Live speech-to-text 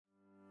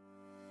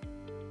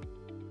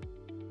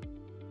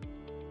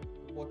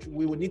But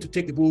we will need to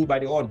take the bull by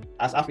the horn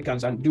as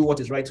Africans and do what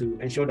is right to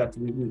ensure that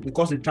we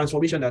cause the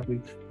transformation that we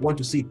want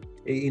to see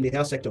in the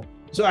health sector.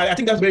 So I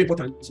think that's very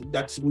important,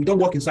 that we don't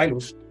work in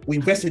silos. We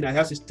invest in our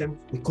health system,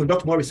 we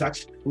conduct more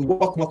research, we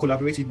work more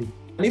collaboratively.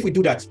 And if we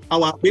do that,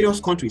 our various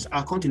countries,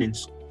 our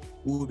continents,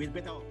 will be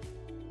better off.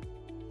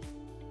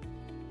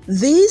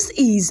 This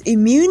is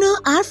Immuno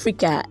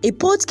Africa, a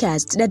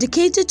podcast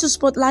dedicated to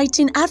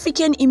spotlighting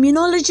African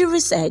immunology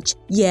research.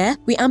 Here,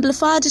 we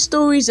amplify the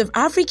stories of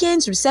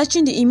Africans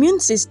researching the immune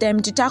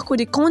system to tackle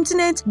the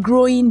continent's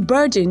growing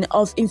burden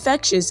of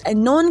infectious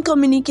and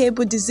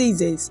non-communicable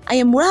diseases. I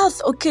am Ralph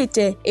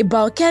Okete, a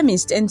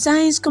biochemist and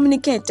science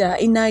communicator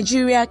in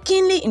Nigeria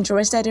keenly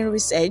interested in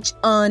research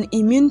on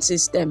immune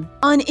system.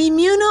 On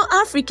Immuno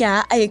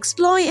Africa, I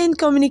explore and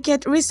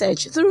communicate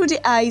research through the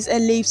eyes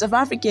and lips of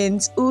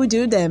Africans who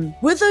do them.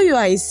 Whether you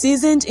are a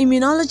seasoned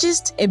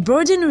immunologist, a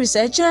burgeoning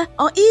researcher,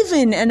 or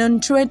even an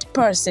untrained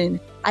person,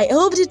 I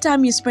hope the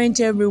time you spend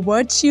here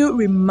rewards you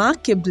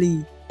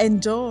remarkably.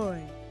 Enjoy.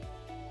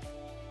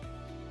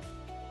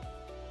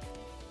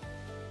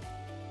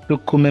 To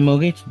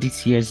commemorate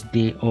this year's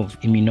Day of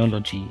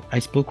Immunology, I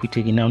spoke with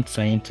a renowned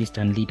scientist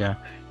and leader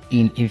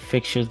in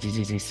infectious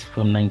diseases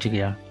from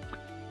Nigeria.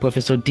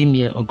 Professor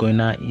Dimye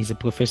Ogoina is a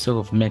professor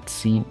of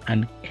medicine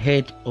and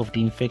head of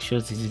the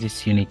infectious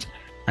diseases unit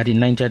at the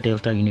Niger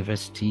Delta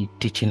University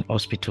Teaching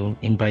Hospital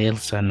in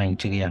Bayelsa,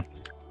 Nigeria.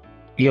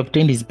 He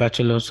obtained his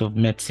Bachelor's of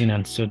Medicine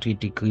and Surgery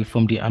degree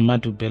from the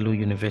Ahmadu Bello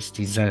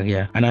University,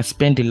 Zaria, and has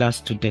spent the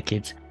last 2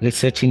 decades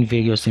researching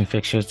various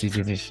infectious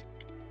diseases.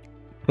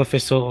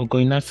 Professor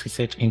Ogoina's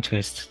research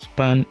interests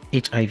span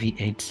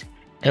HIV/AIDS,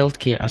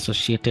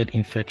 healthcare-associated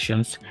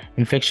infections,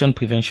 infection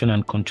prevention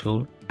and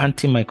control,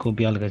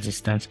 antimicrobial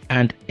resistance,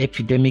 and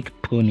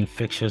epidemic-prone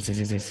infectious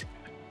diseases.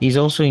 He is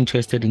also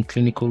interested in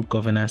clinical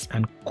governance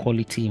and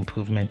quality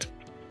improvement.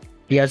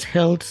 He has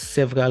held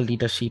several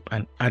leadership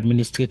and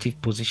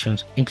administrative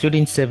positions,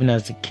 including serving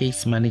as the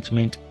case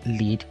management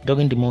lead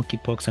during the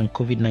monkeypox and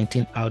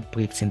COVID-19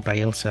 outbreaks in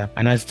Bayelsa,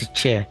 and as the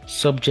chair,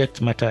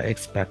 subject matter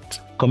expert,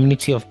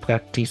 Community of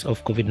Practice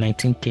of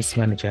COVID-19 Case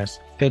Managers,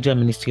 Federal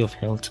Ministry of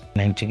Health,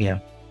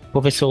 Nigeria.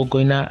 Professor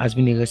Ogoina has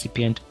been a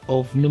recipient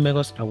of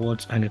numerous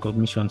awards and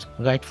recognitions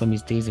right from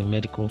his days in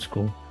medical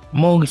school.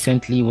 More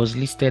recently, he was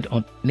listed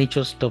on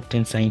Nature's Top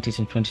 10 Scientists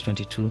in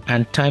 2022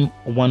 and Time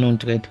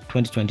 100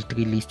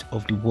 2023 list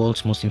of the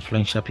world's most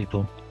influential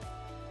people.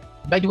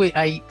 By the way,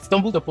 I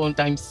stumbled upon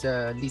Time's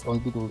list on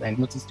Google and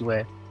noticed you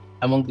were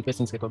among the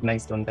persons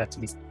recognized on that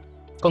list.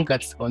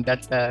 Congrats on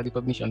that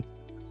recognition.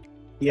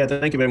 Yeah,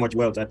 thank you very much,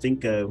 Welt. I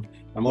think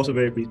I'm also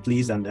very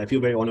pleased and I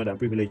feel very honored and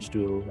privileged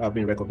to have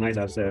been recognized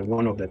as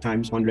one of the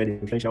Times 100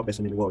 influential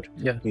person in the world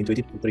in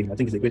 2023. I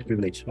think it's a great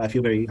privilege. I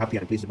feel very happy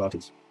and pleased about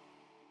it.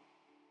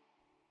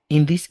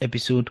 In this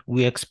episode,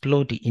 we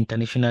explore the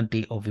International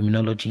Day of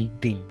Immunology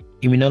theme.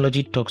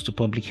 Immunology talks to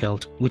public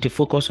health with a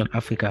focus on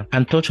Africa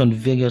and touch on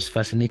various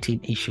fascinating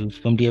issues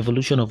from the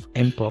evolution of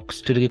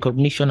Mpox to the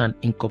recognition and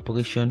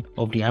incorporation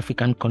of the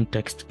African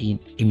context in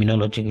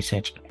immunology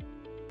research.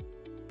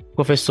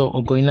 Professor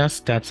Ogoina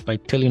starts by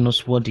telling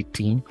us what the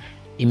theme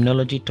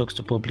Immunology talks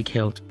to public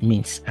health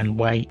means and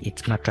why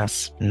it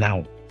matters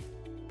now.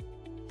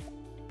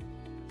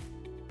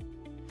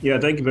 Yeah,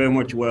 thank you very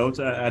much, Welt.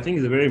 I think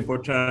it's a very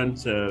important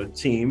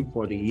theme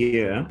for the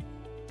year,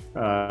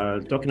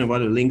 talking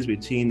about the links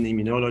between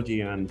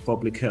immunology and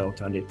public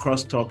health and the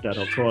crosstalk that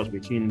occurs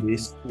between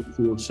these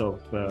fields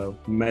of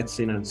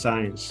medicine and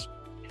science.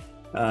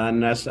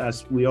 And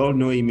as we all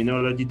know,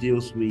 immunology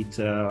deals with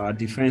our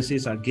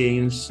defenses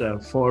against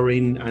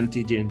foreign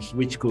antigens,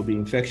 which could be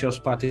infectious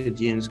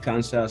pathogens,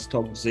 cancers,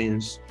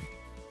 toxins,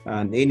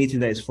 and anything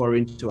that is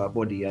foreign to our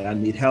body.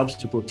 And it helps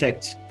to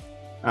protect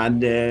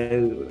and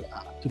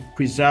to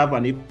preserve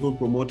and even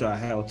promote our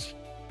health.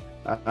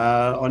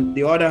 On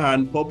the other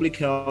hand, public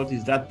health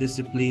is that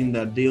discipline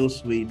that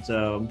deals with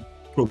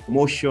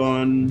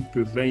promotion,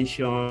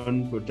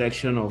 prevention,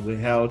 protection of the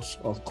health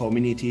of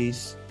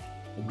communities,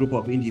 a group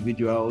of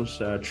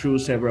individuals through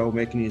several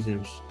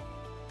mechanisms.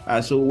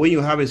 So when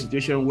you have a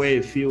situation where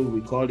a field we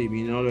call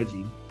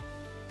immunology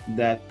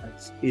that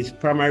is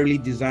primarily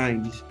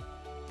designed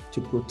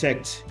to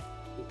protect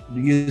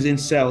using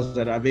cells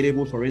that are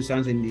available, for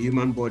instance, in the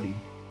human body,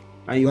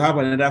 and you have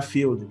another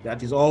field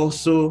that is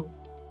also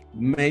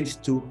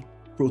meant to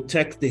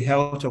protect the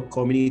health of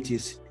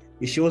communities,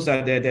 it shows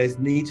that there is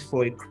need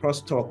for a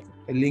crosstalk,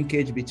 a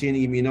linkage between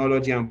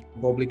immunology and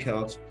public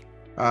health,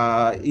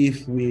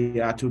 if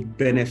we are to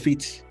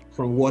benefit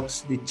from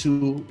what the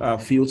two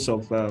fields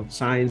of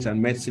science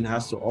and medicine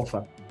has to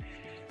offer.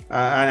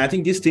 And I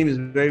think this theme is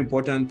very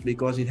important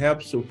because it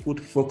helps to put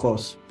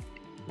focus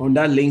on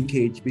that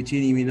linkage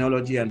between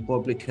immunology and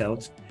public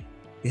health.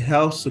 It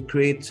helps to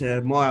create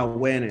more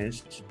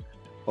awareness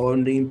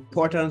on the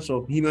importance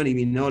of human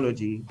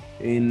immunology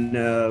in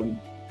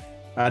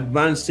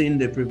advancing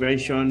the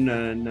prevention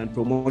and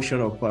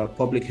promotion of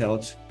public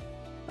health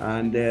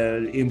and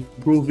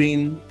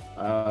improving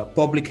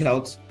public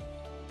health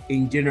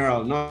in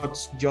general, not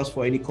just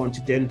for any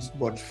continent,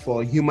 but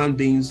for human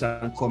beings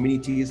and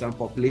communities and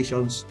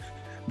populations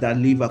that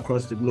live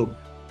across the globe.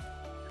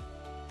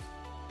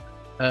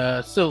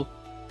 So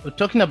we're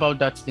talking about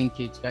that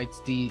linkage, right?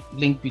 The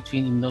link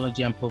between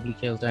immunology and public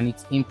health and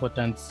its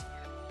importance.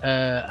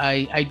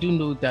 I do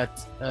know that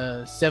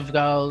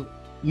several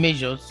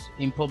measures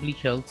in public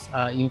health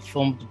are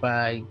informed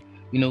by,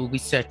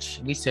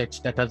 research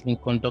that has been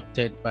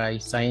conducted by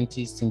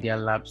scientists in their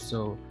labs.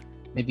 So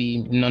maybe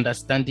in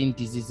understanding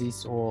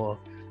diseases or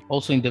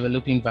also in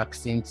developing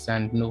vaccines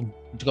and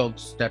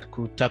drugs that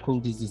could tackle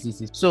these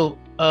diseases. So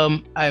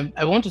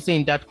I want to say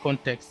in that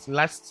context,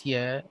 last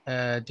year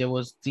there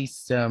was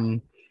this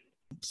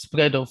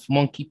spread of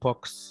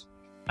monkeypox,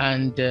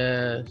 and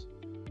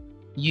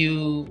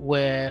you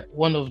were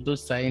one of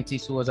those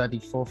scientists who was at the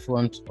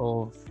forefront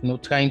of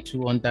trying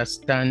to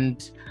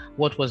understand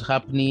what was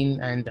happening,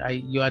 and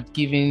you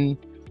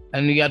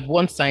had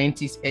warned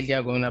scientists earlier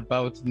on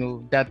about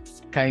that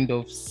kind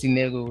of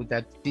scenario,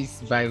 that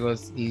this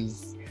virus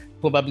is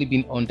probably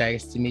been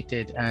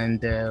underestimated,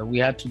 and we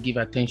had to give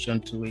attention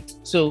to it.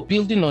 So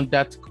building on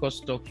that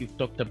crosstalk you've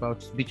talked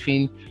about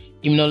between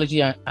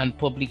immunology and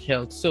public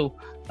health. So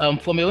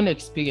from my own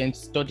experience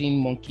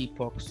studying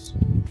monkeypox,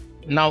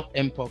 now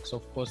Mpox,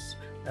 of course,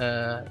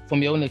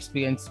 from your own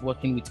experience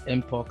working with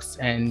Mpox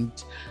and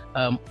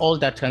all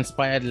that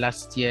transpired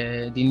last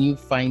year, the new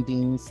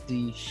findings,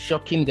 the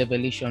shocking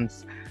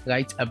revelations,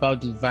 right, about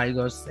the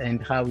virus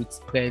and how it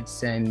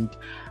spreads and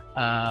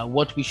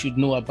what we should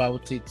know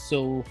about it.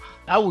 So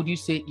how would you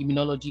say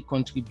immunology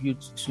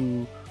contributes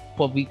to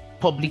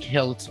public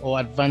health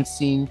or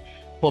advancing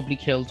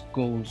public health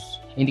goals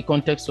in the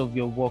context of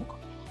your work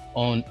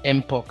on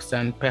Mpox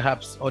and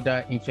perhaps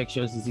other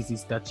infectious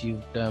diseases that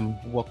you've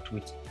worked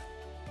with?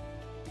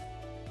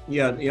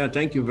 Yeah,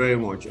 thank you very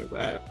much.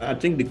 I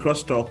think the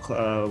crosstalk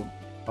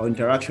or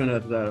interaction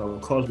that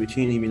occurs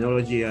between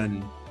immunology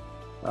and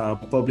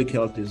public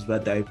health is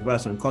very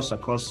diverse and cuts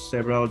across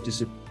several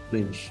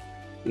disciplines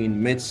in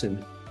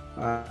medicine.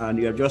 And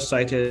you have just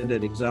cited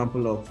an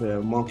example of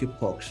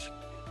monkeypox.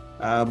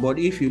 But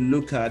if you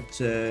look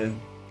at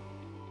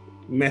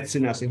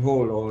medicine as a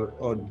whole,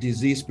 or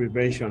disease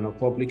prevention or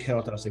public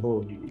health as a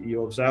whole,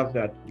 you observe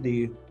that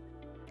the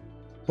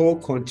whole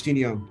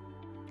continuum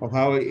of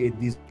how a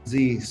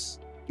disease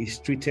is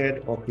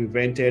treated or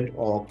prevented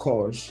or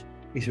caused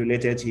is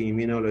related to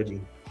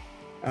immunology.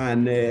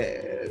 And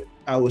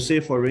I would say,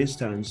 for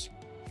instance,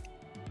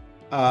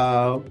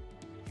 the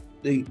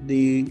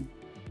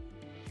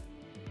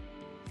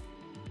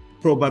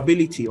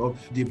probability of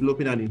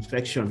developing an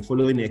infection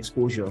following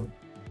exposure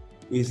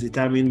is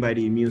determined by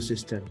the immune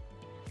system.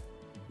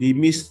 The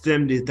immune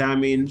system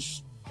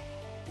determines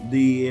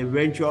the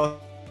eventual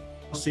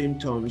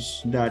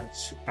symptoms that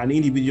an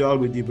individual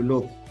will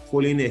develop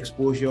following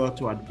exposure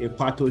to a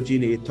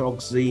pathogen, a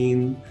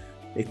toxin,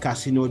 a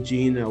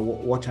carcinogen, or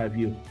what have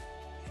you.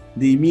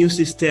 The immune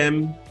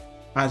system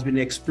has been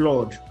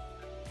explored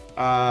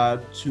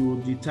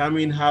to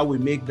determine how we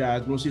make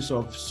diagnosis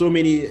of so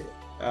many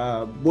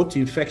both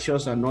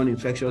infectious and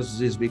non-infectious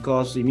disease,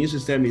 because the immune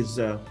system is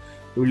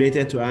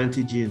related to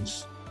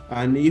antigens.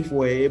 And if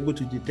we're able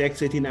to detect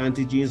certain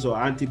antigens or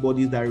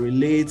antibodies that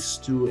relates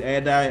to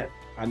either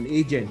an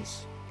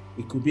agent,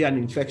 it could be an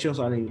infectious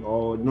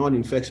or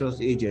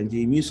non-infectious agent,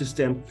 the immune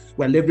system,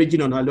 we're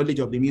leveraging on our knowledge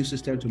of the immune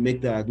system to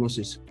make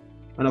diagnosis.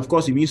 And of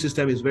course, the immune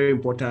system is very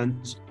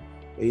important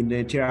in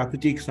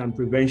therapeutics and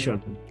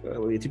prevention.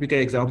 A typical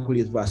example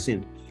is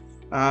vaccine.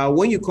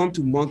 When you come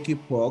to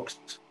monkeypox,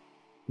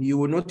 you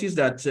will notice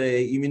that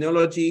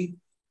immunology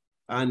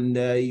and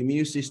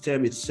immune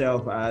system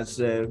itself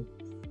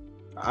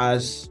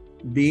as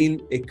being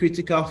a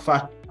critical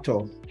factor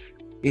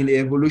in the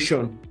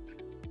evolution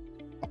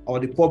or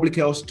the public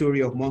health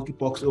story of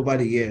monkeypox over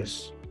the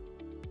years.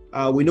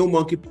 We know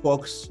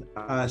monkeypox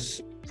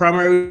as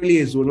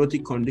primarily a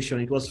zoonotic condition.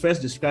 It was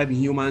first described in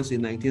humans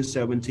in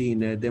 1970 in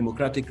the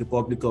Democratic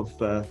Republic of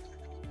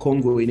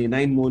Congo in a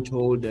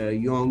 9-month-old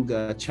young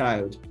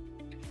child.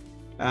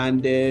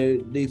 And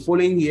the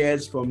following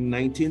years, from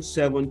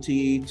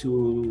 1970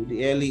 to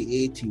the early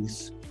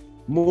 80s,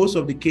 most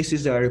of the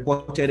cases that are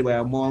reported were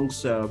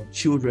amongst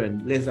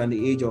children less than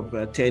the age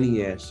of 10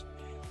 years.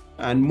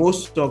 And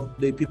most of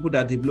the people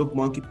that developed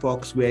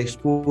monkeypox were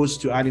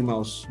exposed to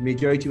animals.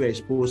 Majority were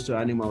exposed to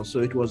animals. So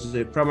it was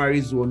a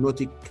primary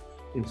zoonotic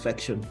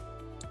infection.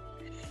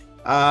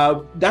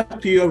 That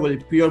period was a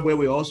period where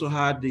we also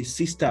had the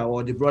sister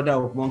or the brother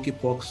of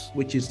monkeypox,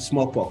 which is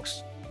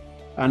smallpox.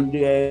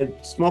 And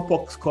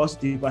smallpox caused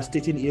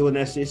devastating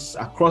illnesses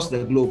across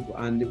the globe,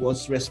 and it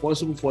was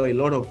responsible for a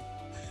lot of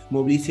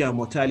morbidity and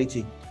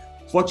mortality.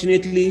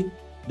 Fortunately,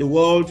 the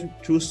world,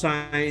 through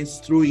science,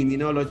 through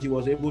immunology,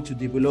 was able to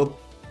develop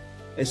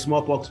a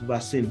smallpox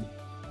vaccine.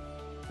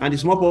 And the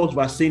smallpox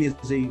vaccine is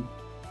a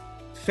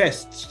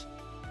first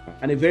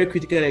and a very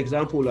critical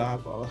example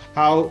of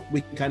how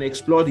we can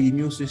explore the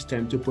immune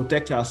system to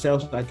protect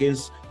ourselves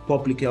against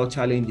public health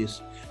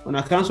challenges. On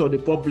account of the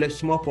public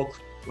smallpox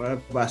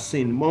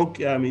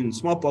vaccine,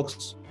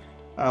 smallpox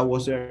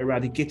was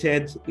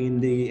eradicated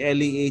in the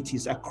early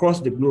 80s across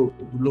the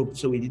globe.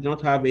 So we did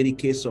not have any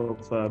case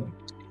of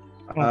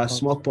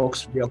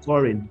smallpox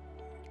reoccurring.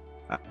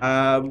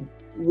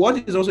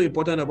 What is also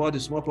important about the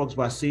smallpox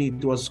vaccine,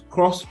 it was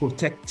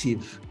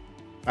cross-protective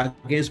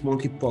against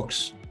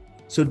monkeypox.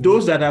 So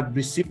those that have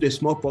received the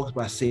smallpox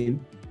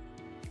vaccine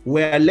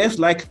were less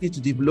likely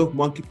to develop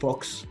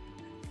monkeypox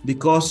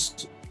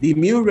because the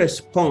immune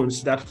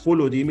response that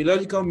followed, the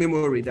immunological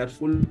memory that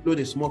followed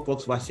the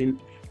smallpox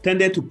vaccine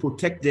tended to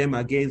protect them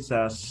against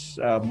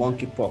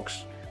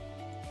monkeypox.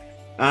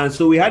 And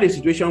so we had a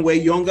situation where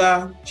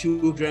younger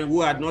children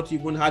who had not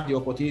even had the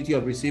opportunity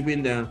of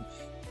receiving a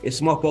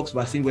smallpox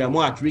vaccine were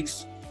more at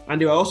risk. And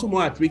they were also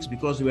more at risk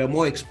because they were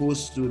more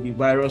exposed to the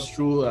virus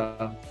through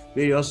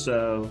various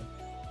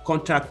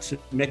contact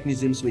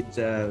mechanisms with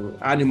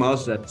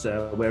animals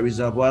that were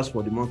reservoirs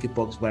for the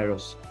monkeypox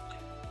virus.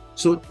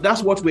 So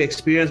that's what we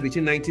experienced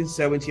between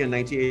 1970 and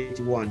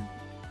 1981.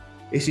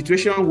 A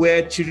situation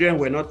where children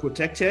were not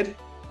protected,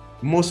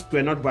 most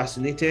were not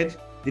vaccinated,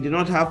 they did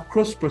not have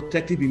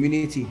cross-protective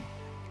immunity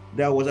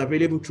that was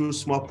available through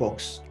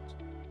smallpox.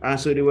 And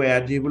so they were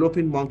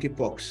developing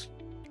monkeypox.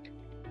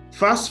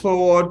 Fast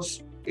forward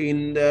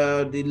in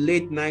the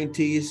late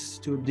 90s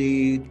to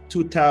the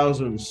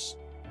 2000s,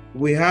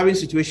 we're having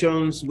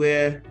situations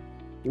where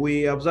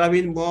we're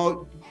observing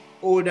more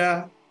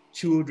older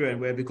children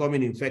were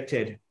becoming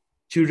infected.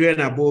 Children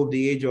above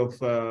the age of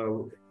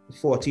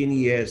 14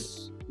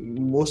 years,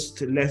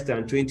 most less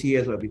than 20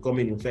 years were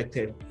becoming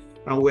infected.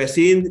 And we're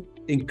seeing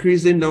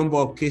increasing number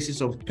of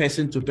cases of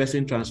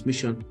person-to-person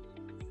transmission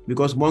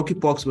because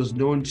monkeypox was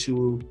known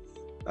to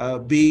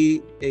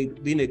being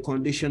a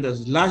condition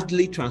that's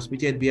largely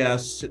transmitted via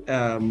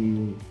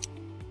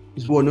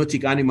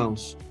zoonotic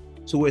animals.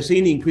 So we're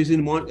seeing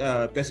increasing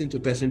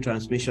person-to-person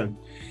transmission.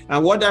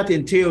 And what that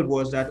entailed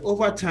was that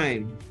over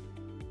time,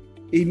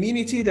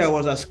 immunity that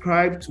was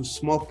ascribed to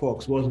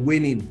smallpox was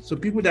waning. So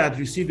people that had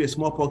received a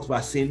smallpox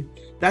vaccine,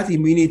 that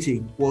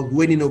immunity was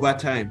waning over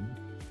time.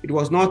 It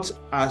was not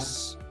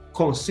as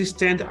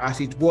consistent as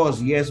it was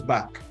years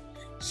back.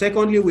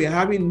 Secondly, we're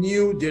having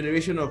new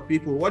generation of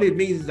people. What it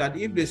means is that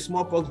if the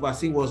smallpox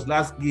vaccine was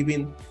last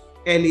given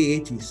early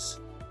 80s,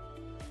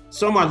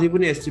 some have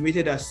even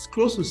estimated that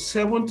close to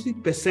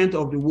 70%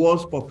 of the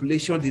world's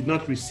population did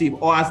not receive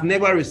or has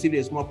never received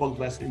a smallpox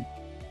vaccine.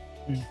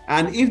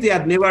 And if they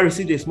had never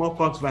received a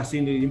smallpox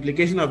vaccine, the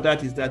implication of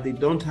that is that they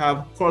don't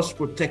have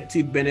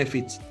cross-protective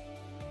benefits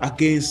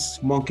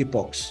against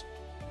monkeypox.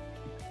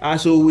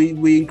 So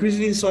we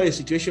increasingly saw a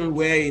situation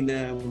where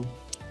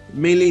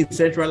mainly in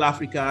Central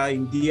Africa,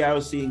 in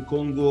DRC, in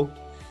Congo,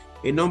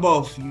 a number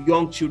of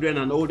young children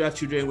and older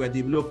children were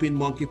developing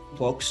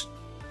monkeypox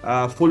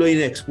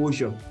following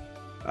exposure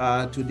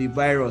to the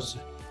virus,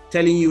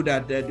 telling you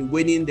that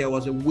there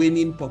was a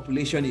waning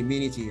population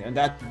immunity, and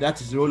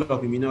that is the role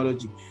of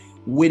immunology.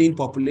 Waning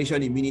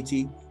population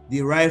immunity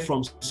derived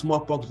from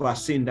smallpox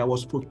vaccine that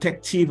was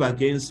protective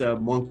against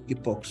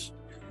monkeypox.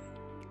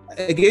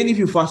 Again, if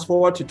you fast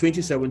forward to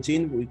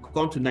 2017, we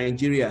come to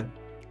Nigeria,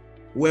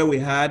 where we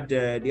had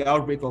the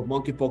outbreak of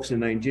monkeypox in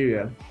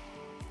Nigeria.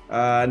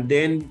 And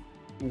then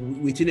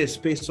within a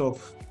space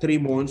of 3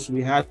 months,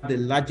 we had the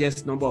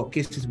largest number of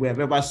cases we have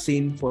ever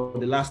seen for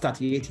the last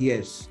 38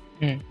 years.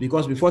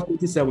 Because before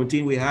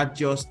 2017, we had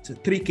just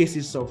 3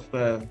 cases of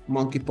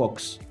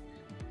monkeypox.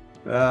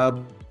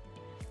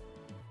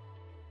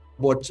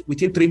 But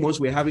within 3 months,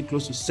 we're having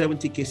close to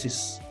 70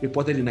 cases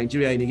reported in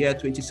Nigeria in the year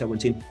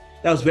 2017.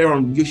 That was very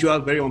unusual,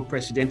 very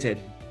unprecedented.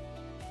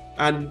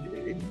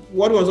 And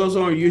what was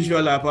also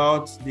unusual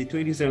about the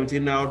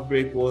 2017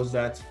 outbreak was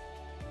that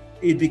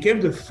it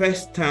became the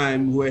first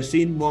time we're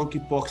seeing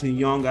monkeypox in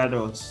young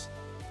adults.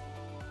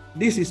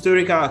 This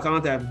historical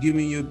account I've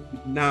given you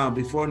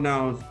before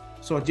now,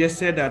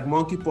 suggested that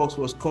monkeypox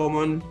was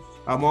common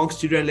amongst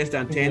children less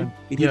than 10.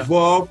 It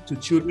evolved to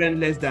children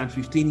less than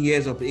 15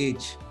 years of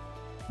age.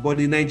 But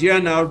the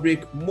Nigerian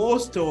outbreak,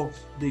 most of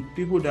the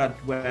people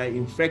that were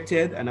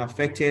infected and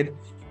affected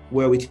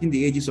were within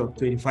the ages of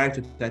 25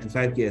 to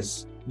 35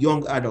 years,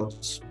 young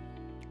adults.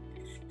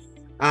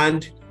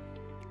 And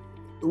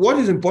what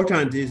is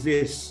important is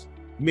this: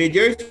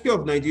 majority of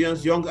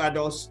Nigerians, young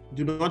adults,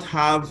 do not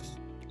have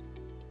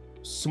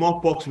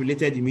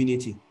smallpox-related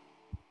immunity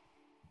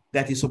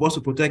that is supposed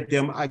to protect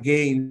them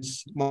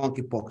against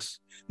monkeypox.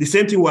 The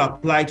same thing will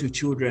apply to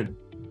children.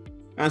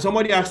 And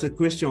somebody asked the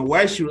question,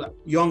 why should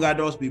young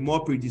adults be more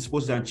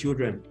predisposed than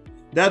children?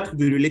 That could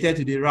be related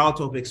to the route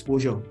of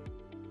exposure.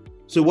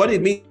 So what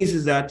it means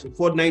is that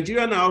for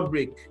Nigerian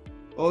outbreak,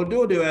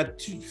 although there were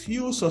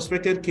few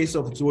suspected cases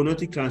of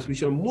zoonotic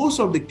transmission, most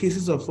of the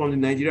cases from the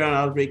Nigerian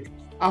outbreak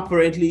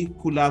apparently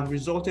could have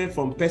resulted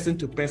from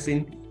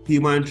person-to-person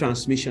human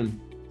transmission.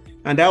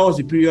 And that was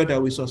the period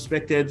that we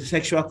suspected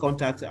sexual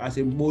contact as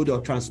a mode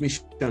of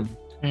transmission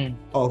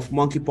of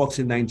monkeypox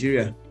in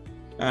Nigeria.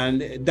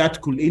 And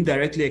that could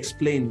indirectly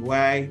explain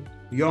why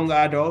young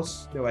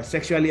adults that were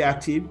sexually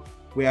active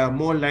were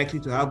more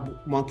likely to have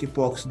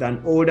monkeypox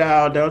than older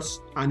adults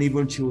and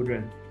even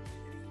children.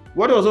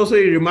 What was also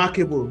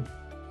remarkable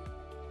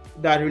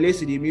that relates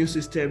to the immune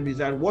system is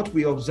that what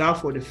we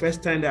observed for the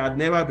first time that had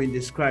never been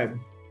described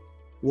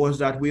was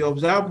that we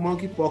observed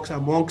monkeypox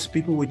amongst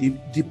people with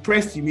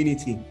depressed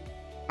immunity,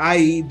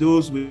 i.e.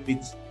 those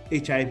with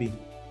HIV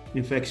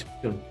infection,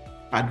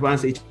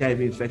 advanced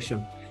HIV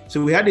infection.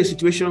 So we had a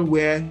situation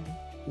where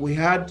we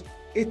had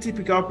a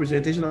typical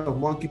presentation of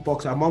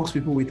monkeypox amongst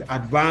people with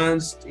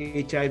advanced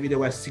HIV. They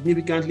were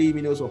significantly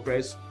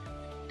immunosuppressed,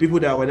 people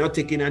that were not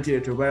taking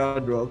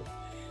antiretroviral drug.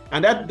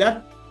 And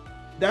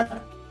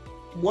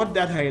what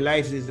that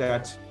highlights is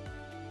that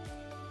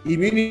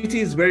immunity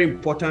is very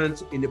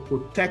important in the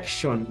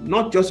protection,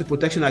 not just the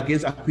protection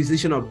against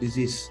acquisition of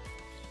disease,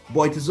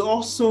 but it is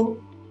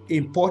also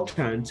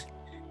important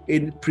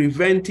in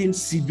preventing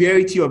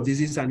severity of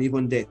disease and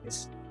even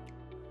deaths.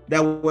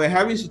 That we're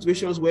having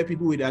situations where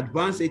people with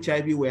advanced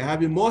HIV were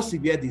having more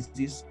severe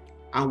disease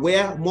and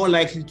were more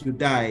likely to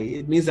die.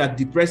 It means that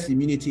depressed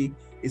immunity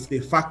is a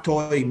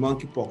factor in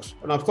monkeypox.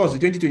 And of course, the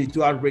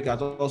 2022 outbreak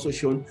has also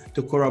shown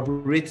to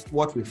corroborate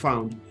what we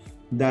found,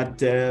 that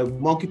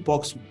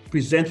monkeypox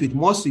presents with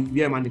more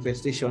severe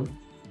manifestation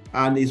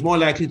and is more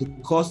likely to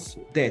cause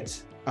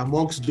death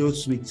amongst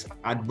those with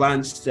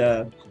advanced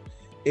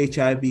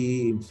HIV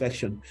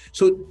infection.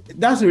 So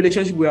that's the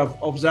relationship we have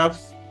observed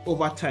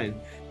over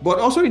time. But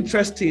also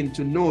interesting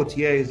to note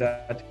here is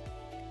that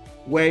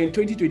when in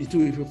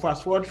 2022, if you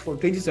fast forward from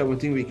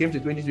 2017, we came to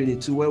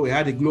 2022 where we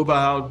had a global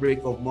outbreak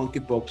of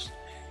monkeypox,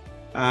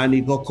 and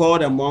it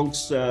occurred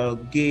amongst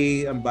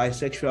gay and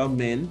bisexual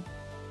men.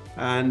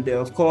 And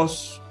of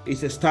course,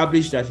 it's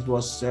established that it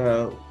was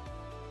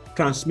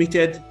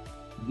transmitted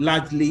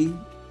largely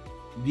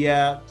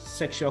via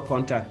sexual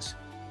contact,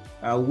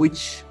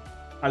 which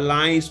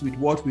aligns with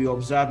what we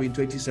observed in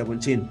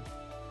 2017,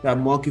 that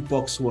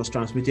monkeypox was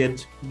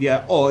transmitted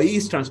via, or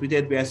is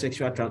transmitted via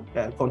sexual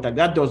contact.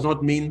 That does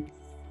not mean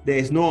there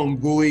is no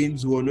ongoing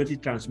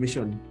zoonotic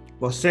transmission,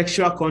 but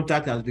sexual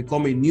contact has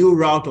become a new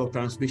route of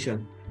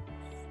transmission.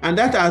 And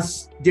that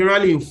has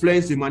generally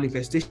influenced the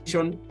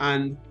manifestation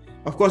and,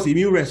 of course,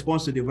 immune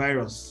response to the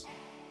virus.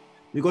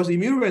 Because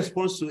immune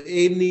response to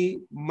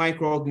any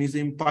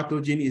microorganism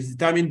pathogen is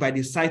determined by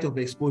the site of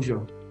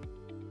exposure.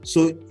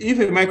 So if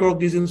a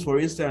microorganism, for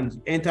instance,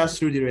 enters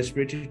through the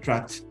respiratory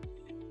tract,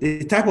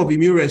 the type of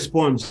immune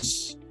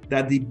response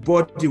that the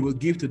body will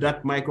give to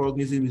that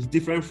microorganism is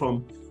different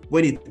from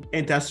when it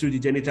enters through the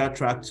genital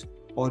tract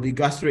or the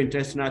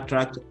gastrointestinal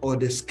tract or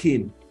the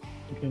skin.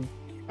 Okay.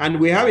 And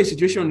we have a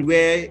situation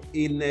where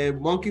in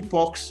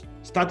monkeypox,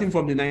 starting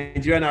from the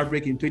Nigerian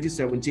outbreak in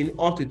 2017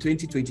 up to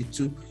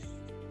 2022,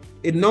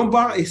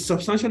 a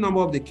substantial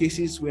number of the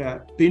cases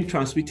were being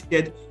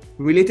transmitted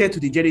related to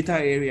the genital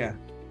area.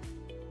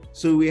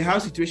 So we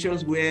have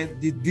situations where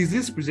the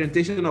disease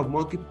presentation of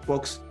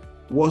monkeypox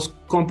was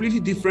completely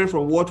different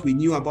from what we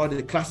knew about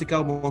the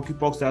classical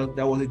monkeypox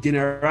that was a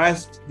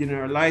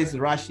generalized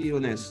rash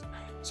illness.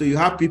 So you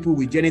have people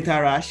with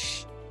genital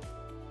rash,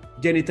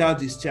 genital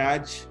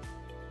discharge,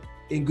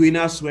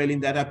 inguinal swelling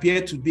that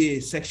appear to be a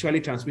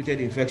sexually transmitted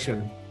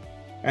infection.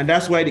 And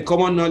that's why the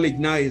common knowledge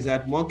now is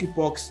that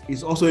monkeypox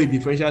is also a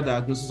differential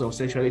diagnosis of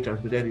sexually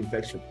transmitted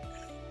infection.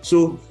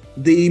 So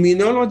the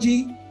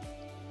immunology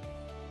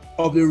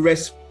of the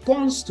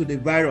response to the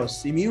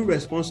virus, immune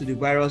response to the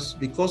virus,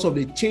 because of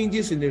the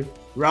changes in the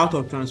route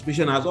of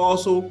transmission, has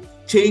also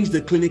changed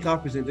the clinical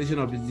presentation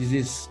of the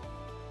disease.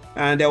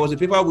 And there was a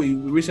paper we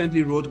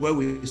recently wrote where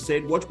we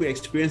said what we're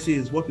experiencing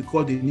is what we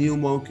call the new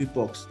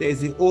monkeypox. There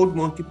is the old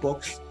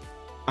monkeypox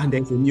and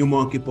there's the new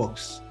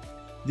monkeypox.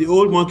 The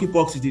old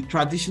monkeypox is the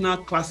traditional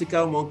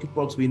classical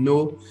monkeypox we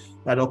know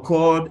that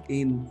occurred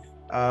in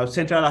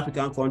Central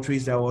African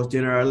countries that was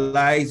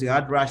generalized, it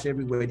had rash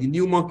everywhere. The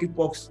new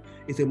monkeypox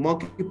is a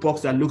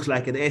monkeypox that looks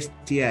like an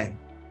STI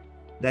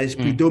that is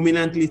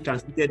predominantly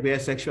transmitted via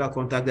sexual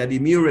contact, that the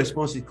immune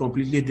response is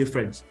completely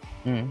different.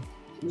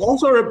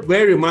 Also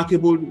very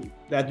remarkable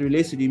that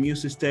relates to the immune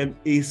system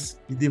is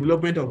the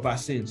development of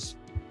vaccines.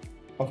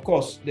 Of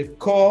course, the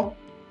core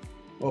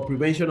of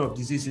prevention of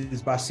disease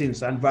is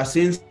vaccines, and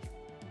vaccines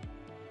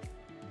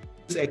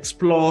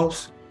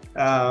explores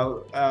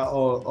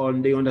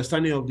on the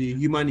understanding of the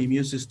human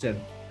immune system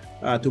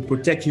to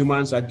protect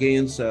humans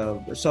against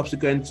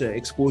subsequent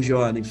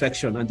exposure and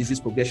infection and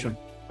disease progression.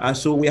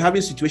 So we're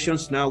having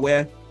situations now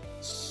where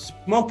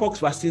smallpox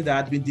vaccines that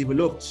had been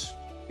developed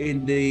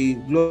in the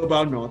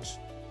global north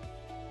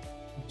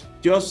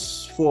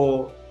just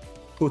for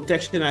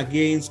protection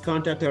against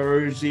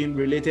counterterrorism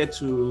related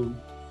to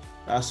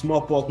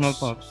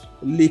smallpox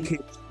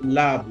leakage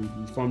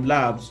from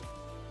labs,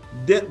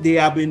 they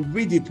have been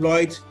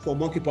redeployed for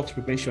monkeypox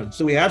prevention.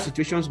 So we have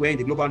situations where in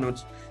the global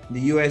north, in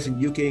the US,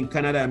 in UK, in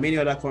Canada, and many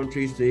other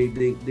countries, they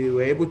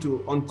were able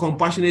to, on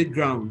compassionate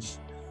grounds,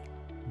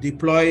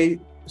 deploy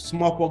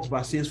smallpox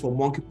vaccines for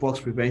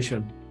monkeypox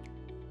prevention.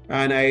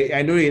 And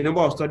I know a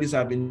number of studies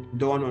have been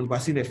done on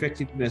vaccine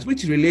effectiveness,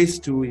 which relates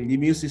to the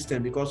immune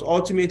system, because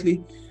ultimately,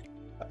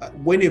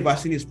 when a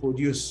vaccine is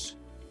produced,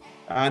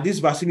 this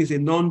vaccine is a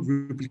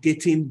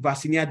non-replicating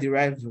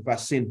vaccinia-derived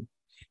vaccine.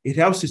 It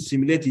helps to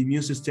stimulate the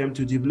immune system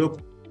to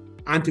develop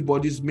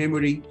antibodies,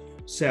 memory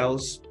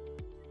cells,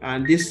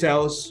 and these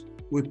cells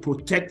will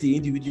protect the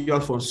individual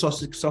from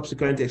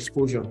subsequent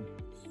exposure.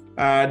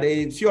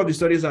 A few of the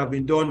studies have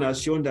been done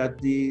has shown that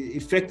the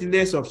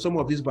effectiveness of some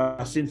of these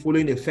vaccines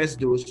following the first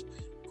dose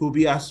could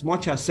be as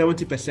much as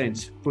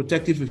 70%.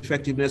 Protective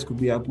effectiveness could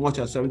be as much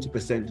as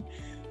 70%.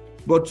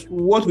 But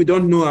what we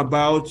don't know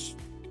about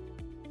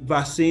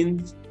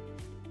vaccines,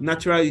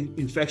 natural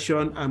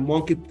infection, and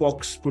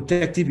monkeypox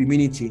protective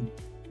immunity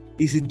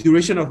is the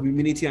duration of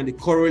immunity and the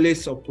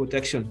correlates of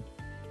protection.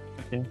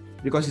 Okay.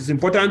 Because it's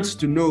important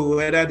to know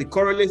whether the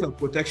correlate of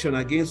protection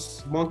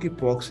against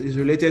monkeypox is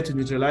related to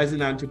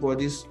neutralizing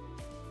antibodies,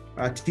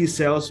 T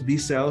cells, B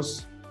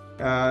cells,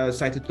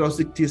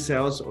 cytotoxic T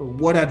cells, or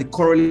what are the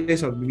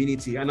correlates of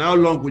immunity, and how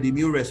long will the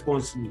immune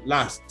response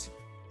last,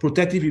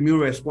 protective immune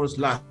response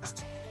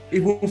last,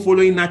 even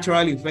following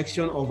natural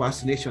infection or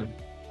vaccination.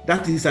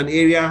 That is an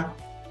area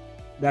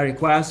that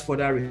requires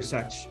further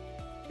research.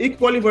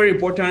 Equally very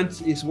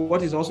important is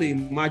what is also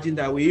emerging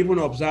that we even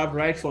observed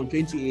right from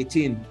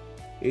 2018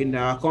 in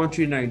our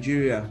country,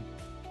 Nigeria,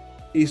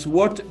 is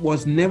what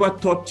was never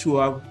thought to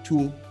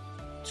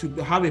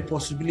have a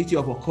possibility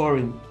of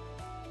occurring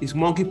is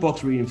monkeypox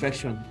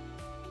reinfection.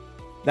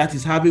 That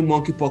is having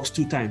monkeypox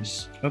 2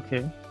 times.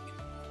 Okay.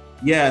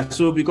 Yeah,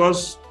 so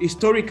because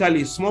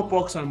historically,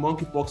 smallpox and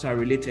monkeypox are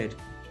related.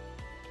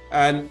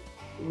 And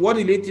what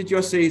the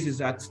literature says is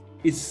that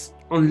it's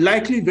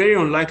unlikely, very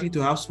unlikely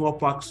to have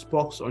smallpox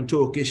on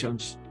 2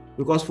 occasions,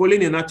 because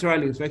following a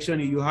natural infection,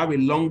 you have a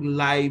long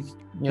life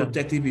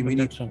protective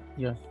immunity.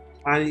 Yeah.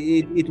 And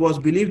it was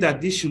believed that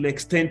this should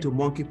extend to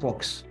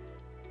monkeypox.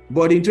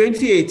 But in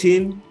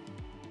 2018,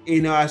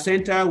 in our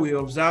center, we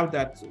observed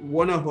that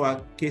one of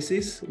our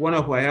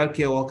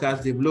healthcare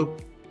workers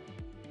developed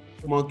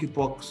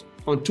monkeypox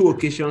on 2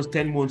 occasions,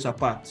 10 months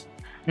apart.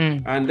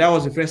 And that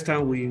was the first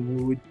time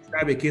we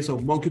describe a case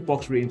of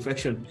monkeypox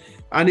reinfection.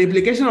 And the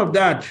implication of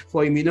that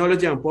for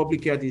immunology and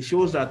public health, it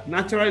shows that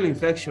natural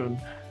infection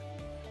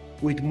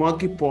with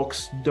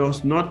monkeypox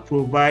does not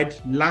provide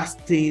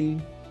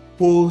lasting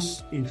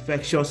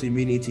post-infectious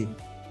immunity.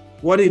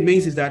 What it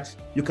means is that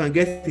you can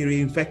get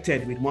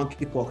reinfected with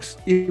monkeypox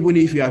even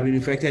if you have been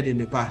infected in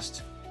the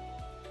past.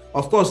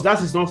 Of course,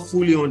 that is not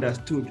fully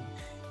understood,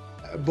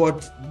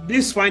 but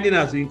this finding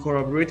has been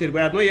corroborated. We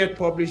have not yet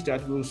published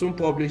that. We will soon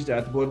publish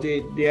that, but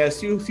there are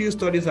still few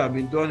studies have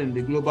been done in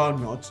the global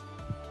north,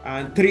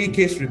 and 3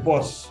 case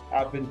reports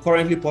have been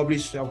currently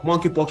published of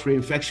monkeypox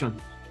reinfection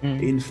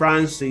in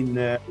France, in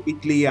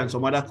Italy, and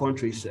some other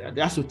countries.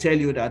 That's to tell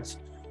you that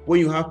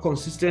when you have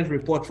consistent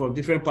reports from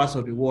different parts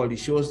of the world, it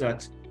shows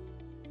that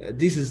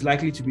this is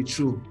likely to be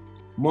true.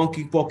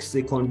 Monkeypox is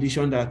a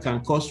condition that can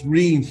cause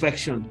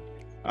reinfection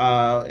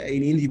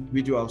in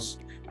individuals.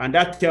 And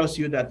that tells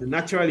you that the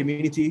natural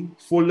immunity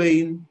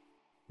following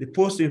the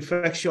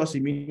post-infectious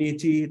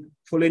immunity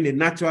following the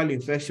natural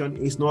infection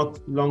is not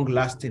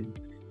long-lasting.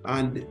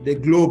 And the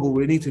globe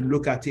will need to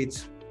look at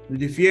it.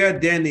 The fear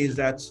then is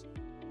that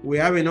we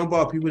have a number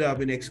of people that have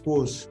been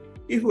exposed.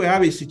 If we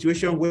have a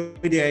situation where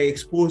they are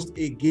exposed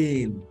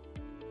again,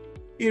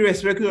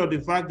 irrespective of the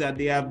fact that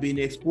they have been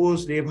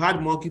exposed, they've had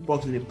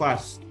monkeypox in the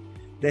past,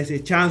 there's a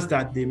chance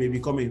that they may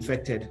become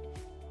infected.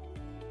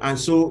 And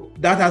so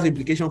that has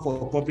implication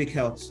for public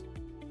health,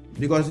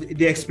 because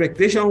the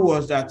expectation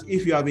was that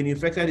if you have been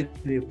infected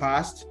in the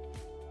past,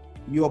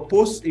 your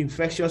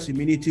post-infectious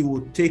immunity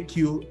will take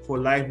you for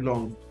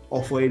lifelong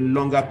or for a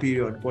longer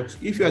period. But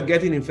if you are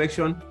getting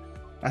infection,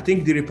 I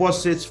think the report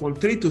says from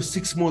 3 to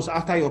 6 months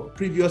after your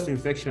previous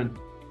infection,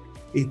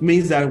 it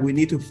means that we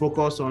need to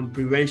focus on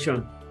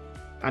prevention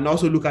and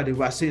also look at the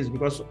vaccines,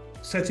 because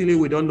certainly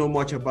we don't know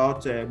much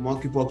about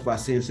monkeypox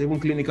vaccines.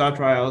 Even clinical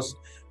trials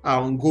are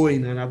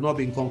ongoing and have not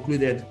been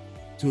concluded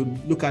to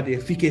look at the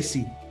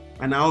efficacy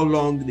and how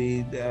long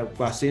the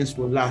vaccines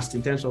will last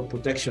in terms of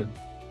protection.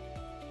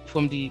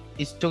 From the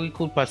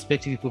historical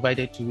perspective you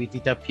provided to it,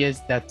 it appears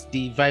that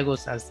the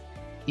virus has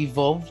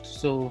evolved,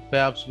 so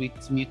perhaps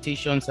with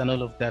mutations and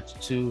all of that,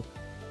 to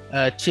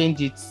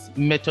change its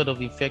method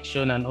of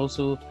infection and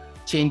also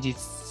change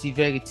its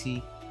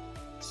severity.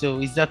 So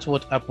is that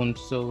what happened?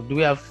 So do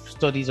we have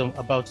studies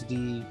about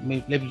the,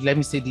 let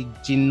me say, the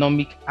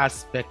genomic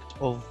aspect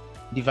of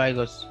the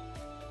virus?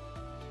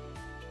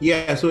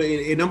 Yeah, so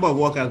a number of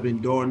work has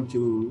been done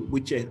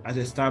which has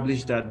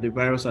established that the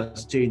virus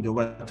has changed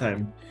over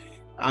time.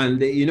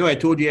 And I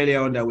told you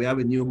earlier on that we have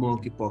a new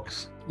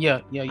monkeypox. Yeah,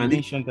 you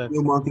mentioned that.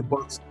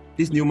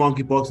 This new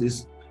monkeypox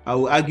is, I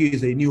would argue,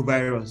 is a new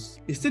virus.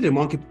 It's still the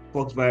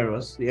monkeypox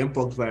virus, the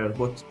mpox virus,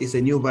 but it's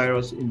a new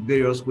virus in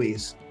various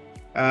ways.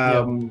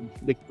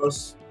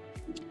 Because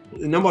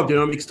a number of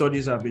genomic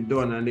studies have been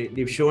done, and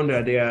they've shown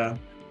that there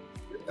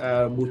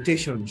are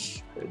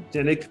mutations,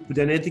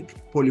 genetic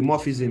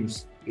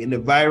polymorphisms in the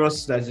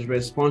virus that is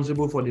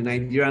responsible for the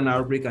Nigerian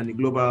outbreak and the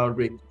global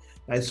outbreak.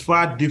 That is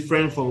far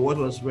different from what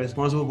was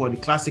responsible for the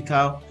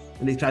classical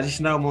and the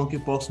traditional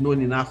monkeypox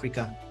known in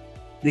Africa.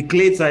 The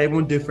clades are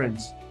even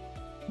different,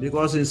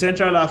 because in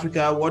Central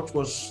Africa, what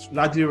was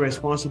largely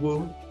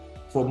responsible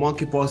for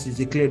monkeypox is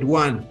the clade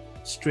 1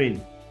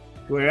 strain,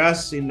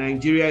 whereas in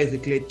Nigeria is the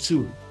clade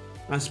 2.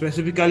 And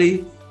specifically,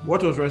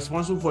 what was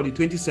responsible for the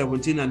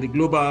 2017 and the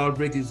global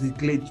outbreak is the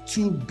clade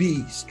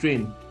 2B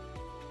strain.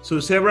 So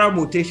several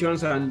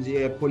mutations and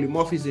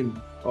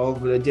polymorphism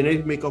of the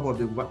genetic makeup of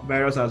the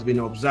virus has been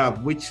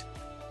observed, which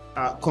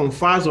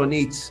confers on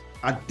it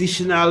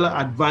additional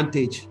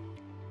advantage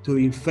to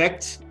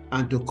infect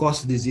and to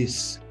cause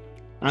disease.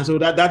 And so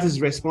that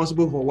is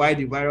responsible for why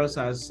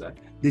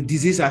the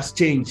disease has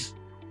changed.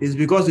 It's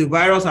because the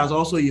virus has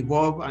also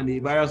evolved and the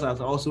virus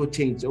has also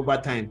changed over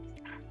time.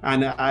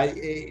 And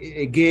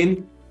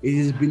again, it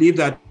is believed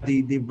that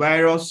the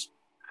virus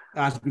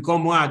has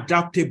become more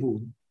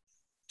adaptable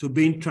to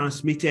being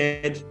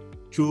transmitted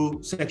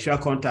through sexual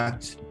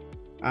contact.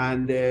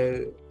 And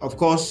of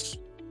course,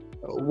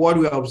 what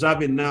we're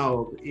observing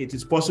now, it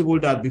is possible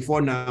that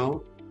before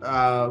now,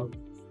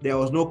 there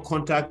was no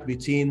contact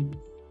between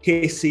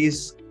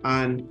cases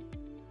and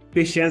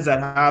patients that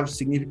have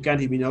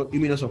significant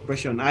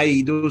immunosuppression,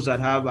 i.e. those that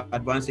have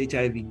advanced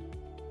HIV.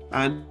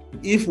 And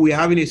if we're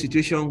having a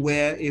situation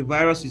where a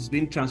virus is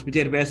being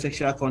transmitted via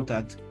sexual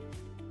contact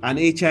and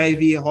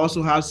HIV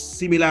also has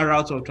similar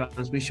routes of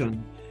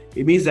transmission,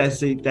 it means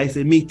there's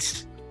a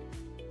meet.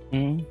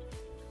 Mm-hmm.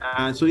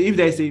 And so if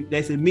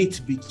there's a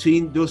meet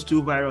between those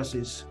two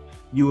viruses,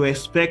 you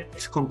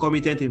expect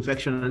concomitant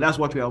infection, and that's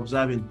what we're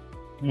observing.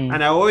 Mm.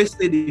 And I always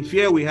say the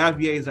fear we have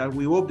here is that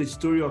we hope the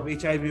story of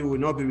HIV will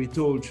not be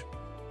retold,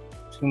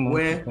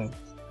 where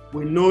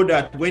we know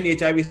that when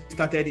HIV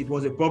started, it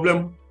was a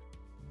problem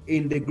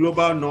in the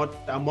global north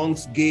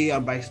amongst gay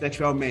and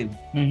bisexual men.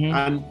 Mm-hmm.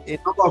 And a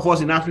number of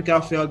us in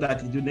Africa felt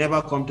that it would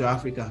never come to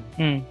Africa.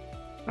 Mm.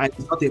 And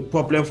it's not a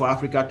problem for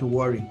Africa to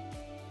worry.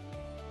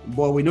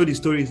 But we know the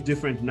story is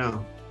different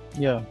now.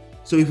 Yeah.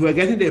 So if we're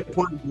getting to a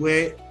point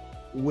where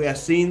we are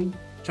seeing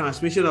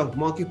transmission of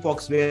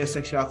monkeypox via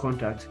sexual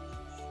contact,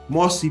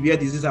 more severe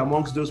disease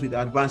amongst those with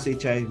advanced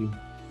HIV,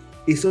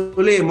 it's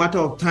only a matter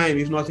of time,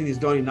 if nothing is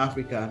done in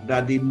Africa,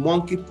 that the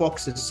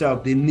monkeypox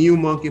itself, the new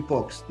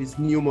monkeypox, this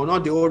new,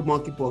 not the old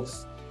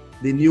monkeypox,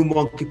 the new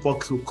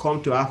monkeypox will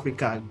come to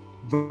Africa,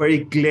 very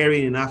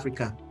glaring in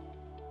Africa.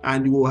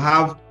 And you will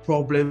have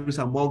problems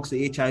amongst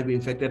the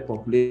HIV-infected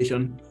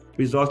population,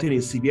 resulting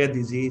in severe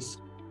disease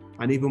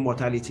and even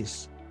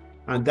mortalities.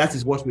 And that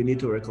is what we need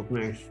to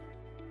recognize.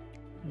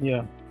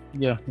 Yeah,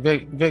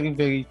 very, very,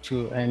 very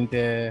true.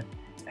 And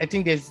I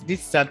think there's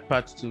this sad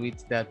part to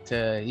it that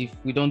if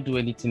we don't do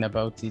anything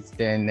about it,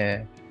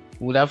 then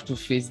we'll have to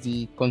face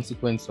the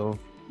consequence of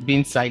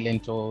being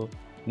silent or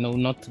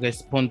not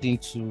responding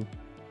to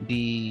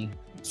the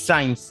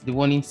signs, the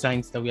warning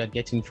signs that we are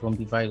getting from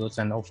the virus,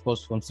 and of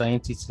course from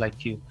scientists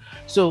like you.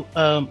 So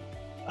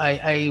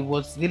I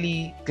was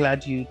really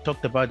glad you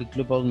talked about the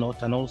global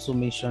north and also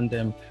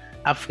mentioned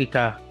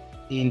Africa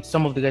in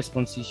some of the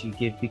responses you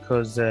gave,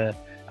 because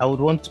I would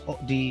want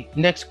the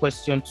next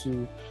question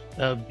to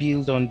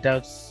build on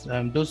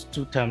those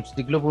two terms,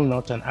 the global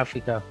north and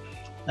Africa.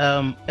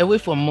 Away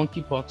from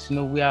monkeypox,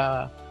 we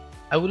are,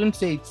 I wouldn't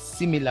say it's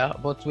similar,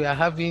 but we are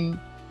having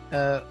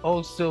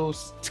also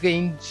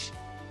strange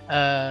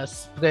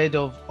spread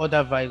of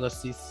other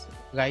viruses,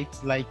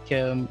 right? Like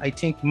I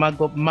think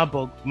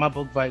Marburg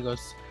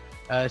virus,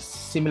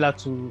 similar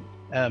to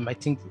I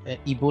think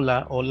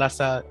Ebola or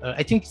Lassa.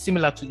 I think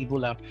similar to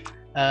Ebola,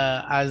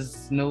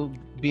 has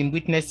been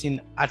witnessed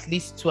in at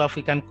least 2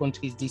 African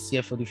countries this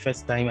year for the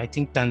first time. I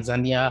think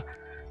Tanzania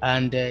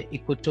and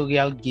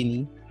Equatorial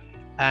Guinea,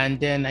 and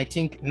then I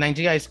think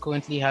Nigeria is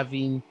currently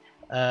having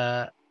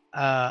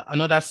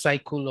another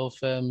cycle of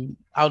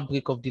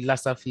outbreak of the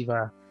Lassa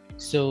fever.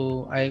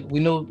 So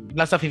we know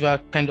Lassa fever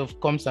kind of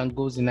comes and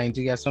goes in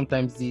Nigeria.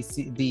 Sometimes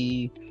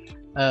the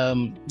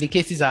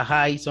cases are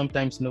high,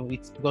 sometimes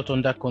it's got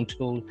under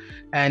control.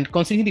 And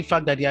considering the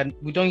fact that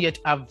we don't yet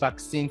have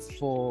vaccines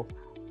for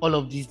all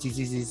of these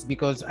diseases,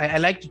 because I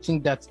like to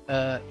think that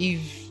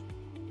if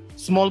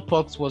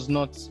smallpox was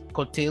not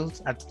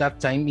curtailed at that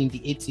time in the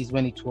 80s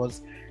when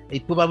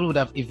it probably would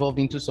have evolved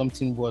into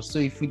something worse. So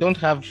if we don't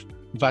have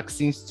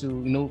vaccines to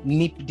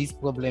nip these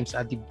problems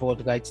at the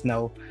bud right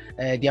now,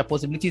 there are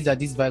possibilities that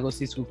these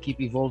viruses will keep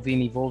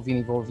evolving,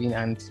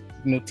 and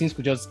things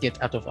could just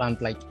get out of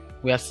hand, like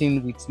we are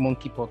seeing with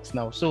monkeypox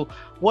now. So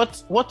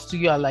what to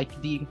you are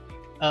like the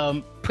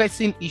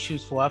pressing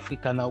issues for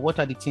Africa now? What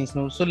are the things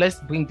now? So let's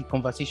bring the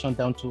conversation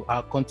down to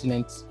our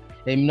continent.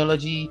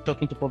 Immunology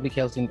talking to public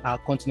health in our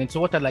continent. So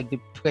what are like the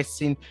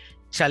pressing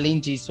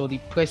challenges or the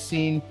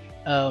pressing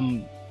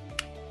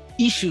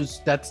issues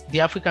that the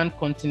African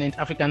continent,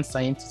 African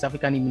scientists,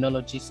 African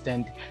immunologists,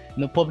 and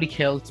public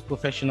health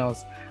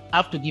professionals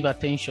have to give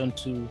attention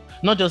to,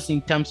 not just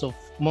in terms of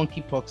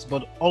monkeypox,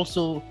 but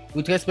also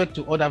with respect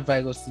to other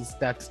viruses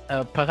that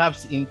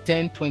perhaps in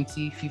 10,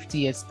 20, 50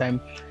 years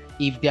time,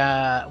 if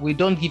we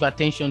don't give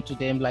attention to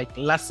them, like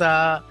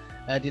Lassa,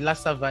 the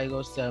Lassa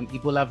virus,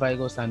 Ebola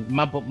virus, and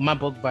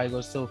Marburg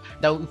virus. So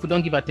that if we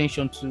don't give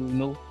attention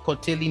to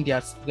curtailing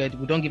their spread,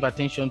 we don't give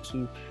attention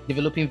to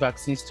developing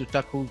vaccines to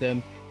tackle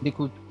them, they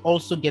could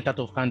also get out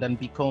of hand and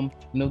become,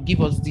 give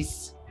us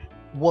this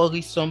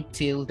worrisome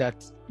tale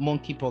that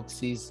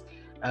monkeypox is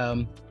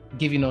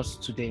giving us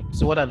today.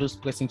 So what are those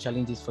pressing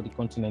challenges for the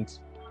continent?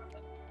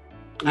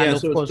 Yeah,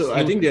 and of course,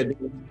 I think that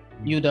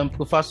you'd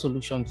prefer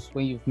solutions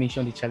when you've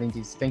mentioned the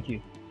challenges. Thank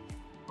you.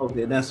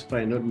 Okay, that's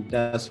fine.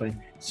 That's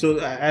fine. So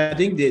I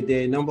think there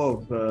are a number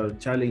of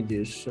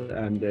challenges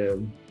and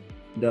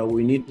that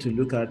we need to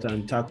look at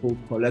and tackle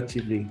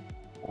collectively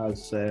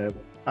as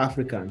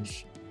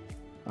Africans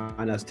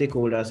and as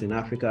stakeholders in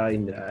Africa,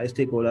 as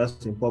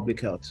stakeholders in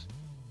public health,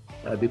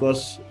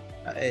 because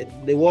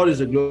the world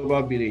is a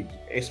global village,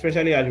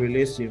 especially as it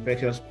relates to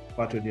infectious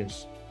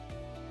pathogens.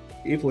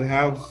 If we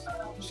have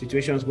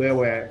situations where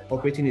we're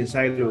operating in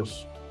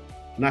silos,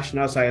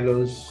 national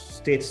silos,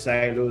 state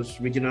silos,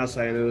 regional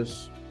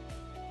silos,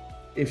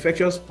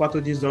 infectious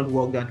pathogens don't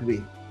work that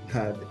way.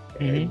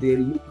 They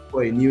look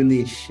for a new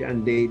niche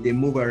and they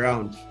move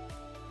around.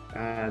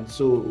 And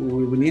so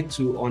we need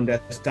to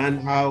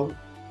understand how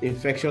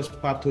infectious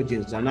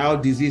pathogens and how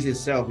disease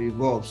itself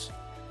evolves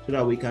so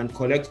that we can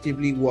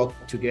collectively work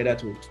together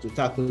to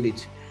tackle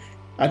it.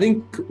 I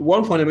think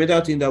one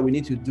fundamental thing that we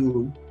need to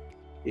do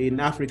in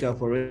Africa,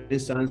 for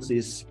instance,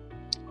 is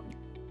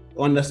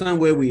understand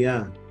where we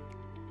are.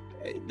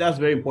 That's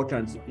very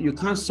important. You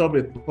can't solve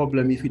a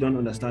problem if you don't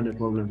understand the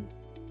problem.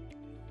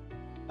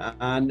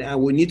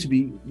 And we need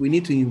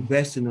to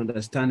invest in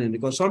understanding,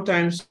 because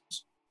sometimes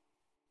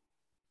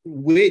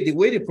the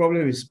way the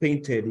problem is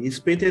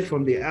painted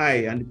from the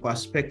eye and the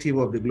perspective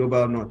of the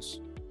global north.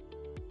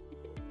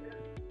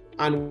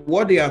 And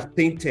what they have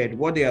painted,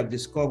 what they have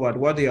discovered,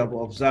 what they have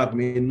observed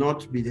may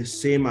not be the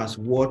same as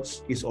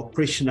what is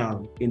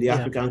operational in the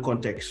African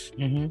context.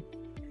 And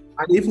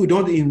if we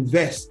don't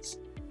invest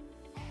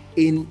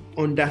in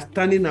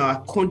understanding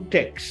our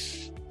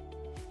context,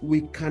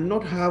 we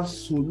cannot have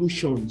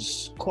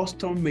solutions,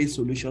 custom-made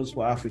solutions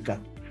for Africa.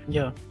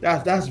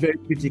 That's very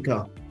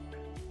critical.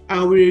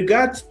 And with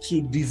regard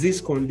to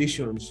disease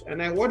conditions,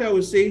 and what I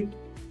would say,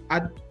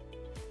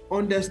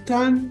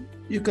 understand,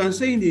 you can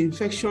say in the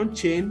infection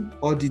chain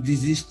or the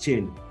disease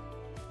chain.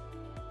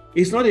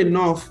 It's not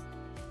enough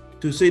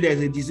to say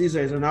there's a disease,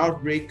 there's an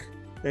outbreak,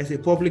 there's a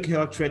public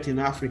health threat in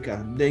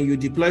Africa, then you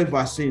deploy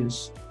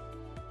vaccines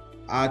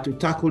to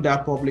tackle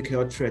that public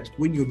health threat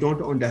when you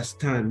don't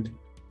understand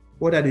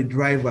what are the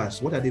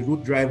drivers, what are the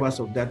root drivers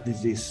of that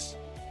disease,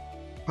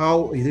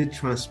 how is it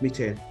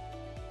transmitted,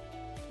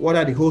 what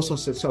are the host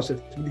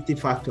susceptibility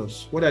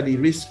factors, what are the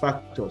risk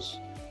factors,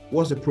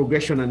 what's the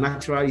progression and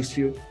natural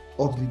history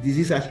of the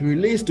disease as it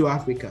relates to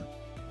Africa.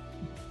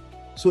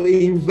 So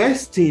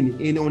investing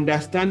in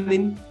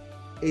understanding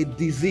a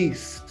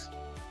disease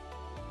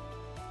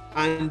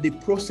and the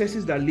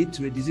processes that lead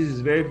to a disease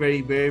is very,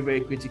 very, very,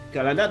 very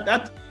critical. And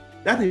that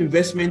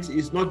investment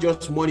is not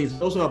just money,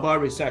 it's also about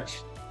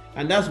research.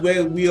 And that's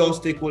where we all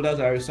stakeholders,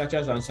 our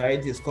researchers and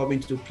scientists come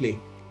into play.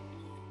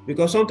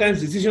 Because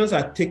sometimes decisions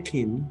are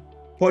taken,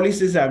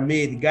 policies are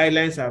made,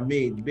 guidelines are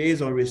made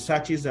based on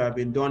researches that have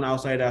been done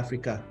outside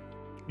Africa.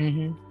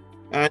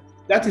 And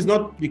that is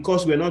not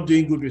because we're not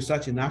doing good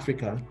research in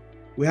Africa.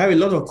 We have a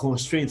lot of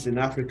constraints in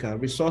Africa,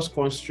 resource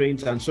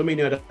constraints and so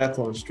many other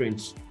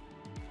constraints.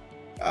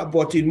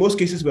 But in most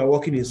cases, we're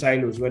working in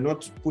silos. We're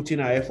not putting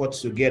our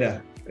efforts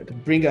together, to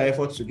bring our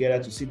efforts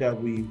together to see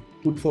that we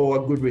put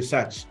forward good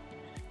research.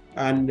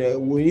 And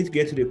we need to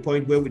get to the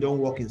point where we don't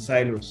work in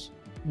silos.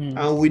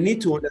 And we need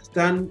to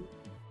understand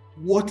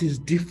what is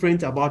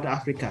different about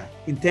Africa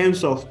in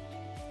terms of,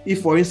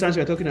 if, for instance,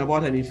 we're talking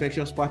about an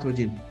infectious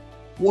pathogen,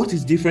 what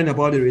is different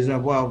about the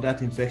reservoir of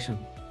that infection?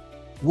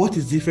 What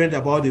is different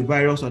about the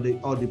virus or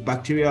the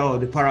bacteria or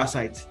the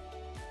parasite?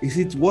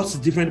 What's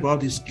different about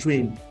the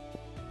strain?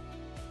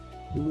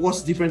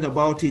 What's different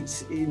about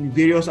it in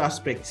various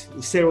aspects, the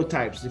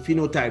serotypes, the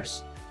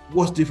phenotypes?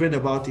 What's different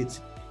about it?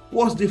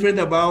 What's different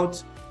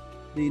about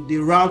the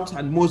route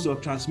and modes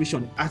of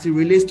transmission as it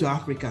relates to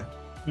Africa?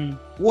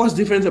 What's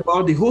different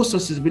about the host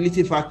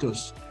susceptibility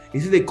factors?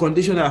 Is it a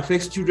condition that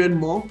affects children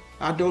more,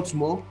 adults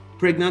more,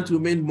 pregnant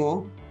women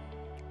more?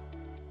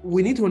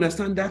 We need to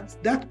understand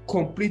that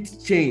complete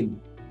chain.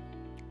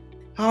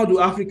 How do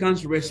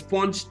Africans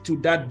respond to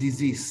that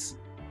disease?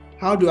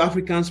 How do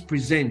Africans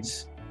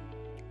present?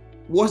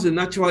 What's the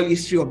natural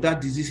history of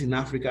that disease in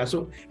Africa?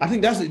 So I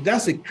think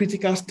that's a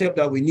critical step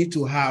that we need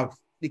to have,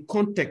 the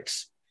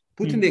context,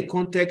 putting the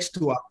context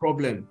to our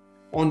problem,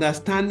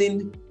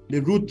 understanding the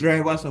root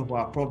drivers of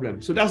our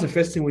problem. So that's the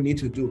first thing we need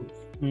to do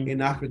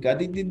in Africa.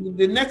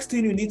 The next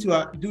thing we need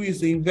to do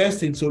is to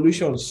invest in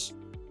solutions,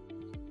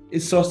 in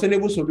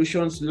sustainable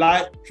solutions,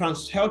 like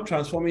health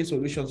transforming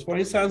solutions. For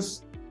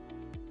instance,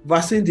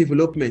 vaccine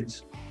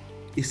development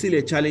is still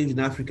a challenge in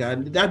Africa.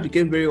 And that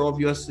became very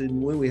obvious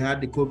when we had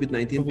the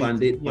COVID-19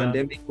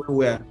 pandemic, when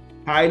we were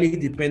highly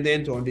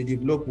dependent on the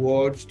developed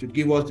world to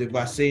give us the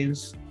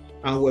vaccines,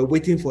 and we're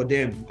waiting for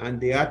them. And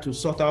they had to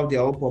sort out their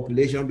own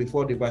population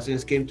before the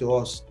vaccines came to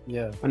us.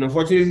 And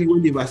unfortunately,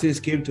 when the vaccines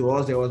came to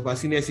us, there was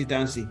vaccine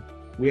hesitancy.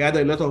 We had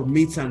a lot of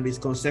myths and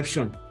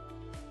misconceptions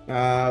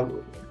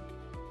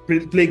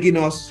plaguing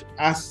us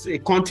as a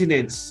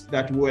continent,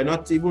 that were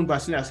not even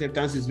vaccine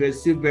acceptance is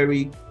still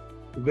very,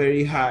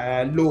 very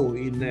high, low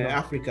in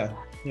Africa,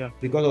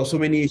 because of so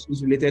many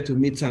issues related to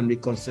myths and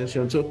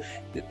misconceptions. So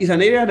it's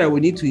an area that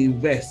we need to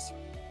invest.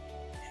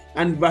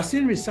 And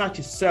vaccine research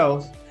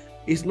itself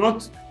is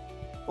not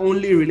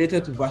only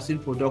related to vaccine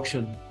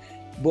production.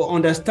 But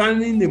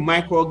understanding the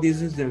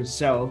microorganisms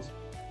themselves,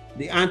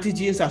 the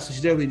antigens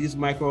associated with these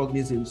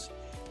microorganisms,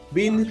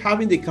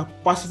 having the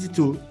capacity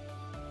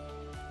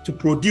to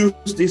produce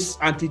these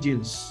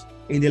antigens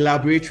in the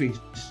laboratories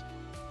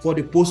for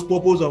the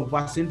purpose of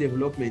vaccine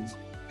development,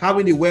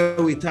 having the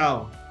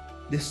wherewithal,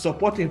 the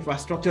support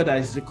infrastructure that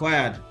is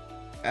required.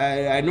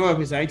 I know of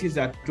a scientist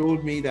that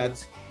told me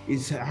that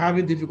he's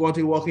having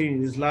difficulty working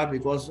in his lab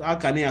because how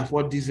can he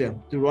afford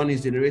diesel to run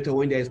his generator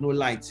when there is no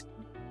light?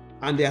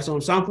 And there are some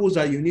samples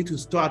that you need to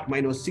store at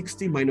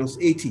 -60,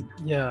 -80.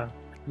 Yeah.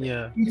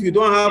 If you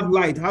don't have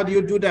light, how do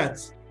you do that?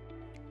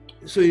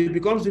 So it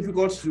becomes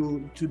difficult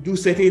to do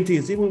certain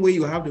things, even when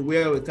you have the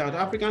wherewithal.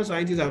 African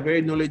scientists are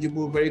very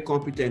knowledgeable, very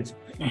competent,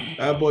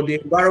 but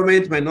the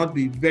environment might not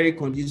be very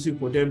conducive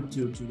for them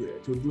to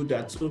do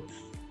that. So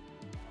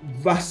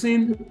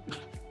vaccine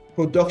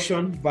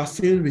production,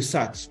 vaccine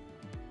research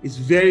is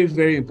very,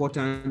 very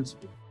important,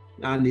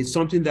 and it's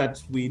something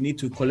that we need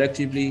to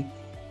collectively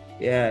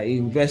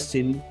invest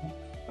in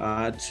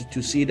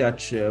to see that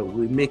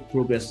we make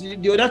progress.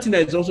 The other thing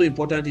that is also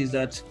important is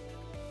that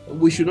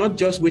we should not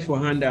just wait for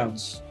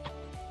handouts.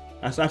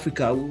 As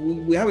Africa,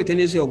 we have a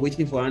tendency of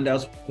waiting for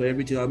handouts for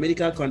everything. Our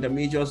medical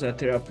countermeasures, our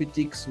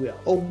therapeutics, we are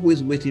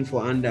always waiting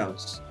for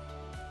handouts.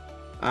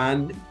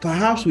 And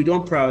perhaps we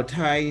don't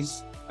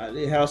prioritize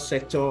the health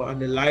sector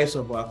and the lives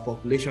of our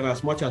population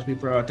as much as we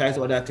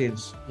prioritize other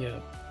things. Yeah.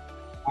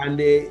 And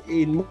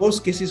in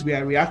most cases, we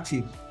are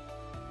reactive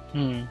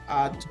to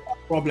our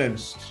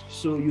problems.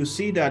 So you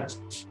see that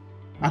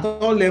at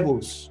all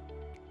levels,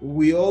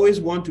 we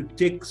always want to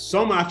take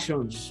some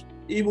actions,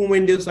 even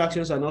when those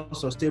actions are not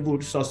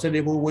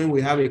sustainable when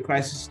we have a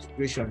crisis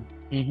situation.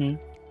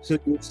 So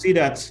you see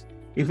that,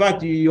 in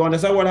fact, you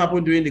understand what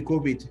happened during the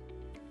COVID,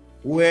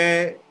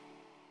 where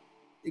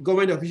the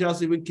government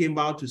officials even came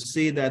out to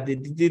say that they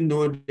didn't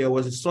know there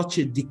was such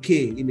a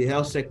decay in the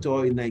health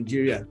sector in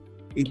Nigeria.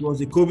 It was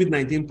the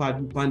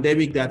COVID-19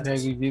 pandemic that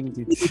made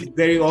it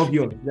very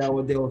obvious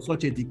that there was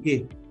such a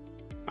decay.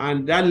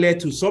 And that led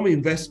to some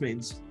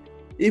investments,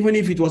 even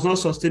if it was not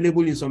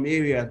sustainable in some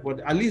areas, but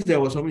at least there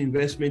was some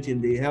investment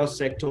in the health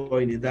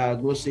sector, in the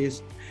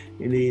diagnosis,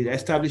 in the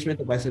establishment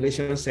of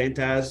isolation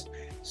centers.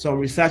 Some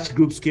research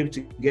groups came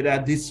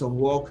together, did some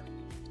work,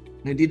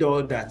 and did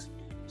all that.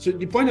 So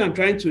the point I'm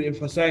trying to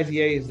emphasize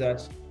here is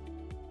that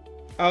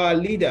our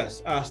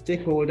leaders, our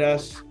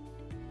stakeholders,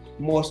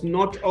 must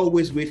not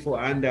always wait for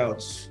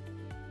handouts.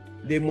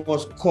 They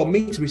must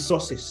commit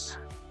resources,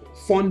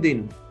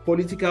 funding,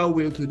 political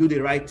will to do the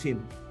right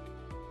thing.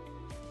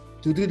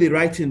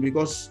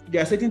 Because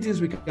there are certain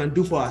things we can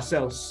do for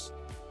ourselves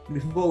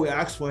before we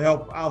ask for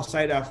help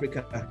outside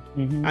Africa.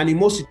 And in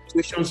most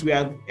situations, we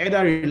are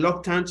either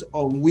reluctant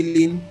or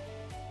unwilling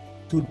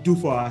to do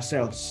for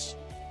ourselves.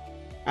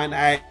 And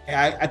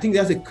I think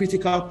that's a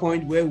critical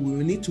point where we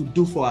will need to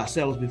do for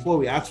ourselves before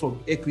we ask for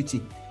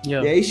equity.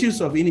 Yeah. There are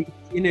issues of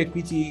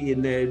inequity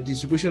in the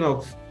distribution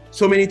of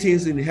so many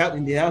things in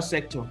the health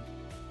sector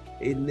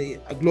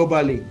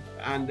globally.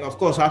 And of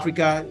course,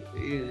 Africa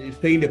is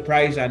paying the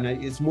price and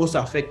is most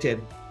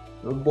affected.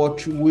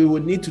 But we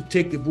would need to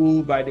take the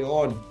bull by the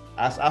horn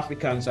as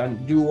Africans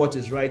and do what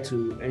is right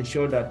to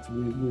ensure that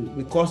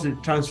we cause the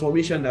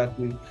transformation that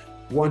we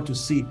want to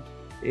see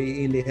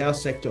in the health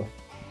sector.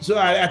 So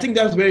I think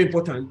that's very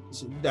important,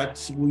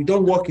 that we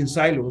don't work in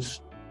silos.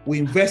 We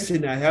invest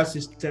in our health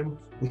system,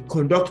 we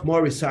conduct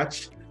more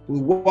research, we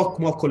work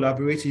more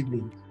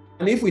collaboratively.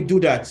 And if we do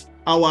that,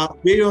 our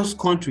various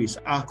countries,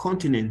 our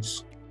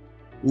continents,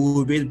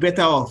 will be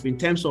better off in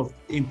terms of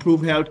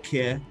improved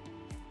healthcare,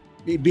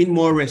 being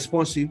more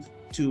responsive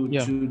to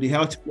the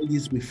health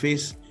challenges we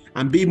face,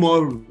 and being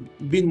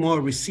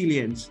more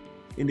resilient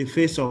in the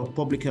face of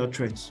public health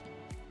threats.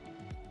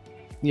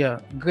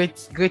 Yeah,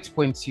 great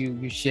points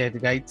you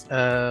shared, right?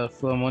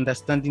 From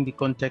understanding the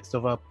context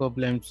of our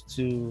problems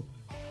to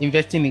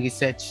investing in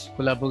research,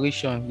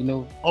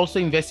 collaboration, also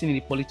investing in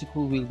the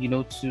political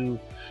will, to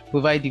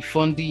provide the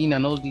funding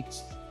and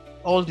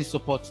all the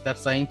support that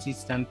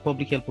scientists and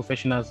public health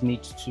professionals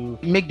need to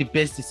make the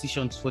best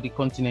decisions for the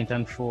continent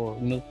and for,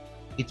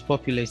 its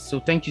populace. So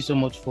thank you so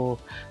much for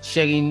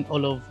sharing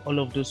all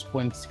of those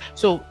points.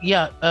 So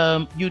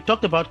you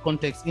talked about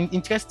context.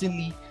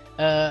 Interestingly,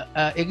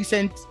 a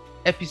recent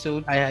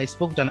episode, I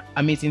spoke to an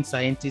amazing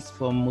scientist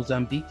from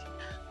Mozambique,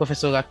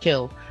 Professor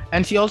Raquel,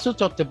 and she also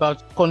talked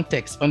about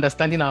context,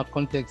 understanding our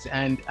context.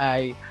 And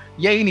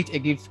hearing it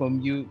again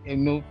from you,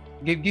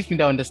 gives me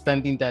the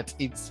understanding that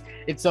it's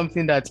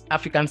something that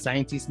African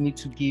scientists need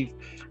to give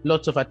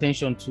lots of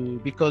attention to,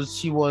 because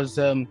she was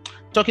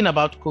talking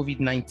about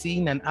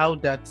COVID-19 and how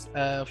that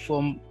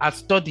from our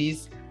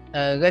studies,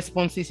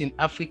 responses in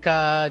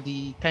Africa,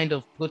 the kind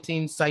of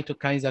protein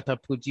cytokines that are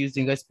produced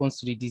in response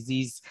to the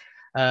disease,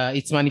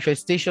 its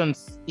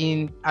manifestations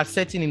in a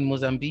setting in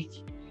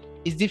Mozambique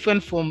is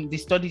different from the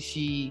studies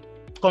she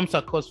comes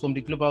across from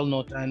the global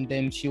north. And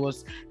then she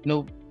was,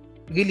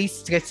 really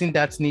stressing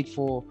that need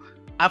for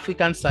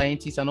African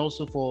scientists and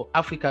also for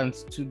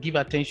Africans to give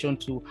attention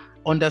to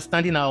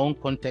understanding our own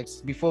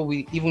context before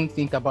we even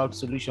think about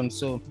solutions.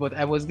 So, but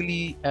I was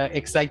really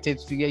excited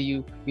to hear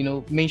you,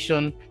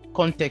 mention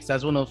context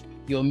as one of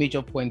your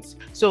major points.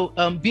 So,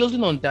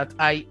 building on that,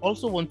 I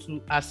also want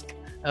to ask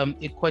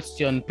a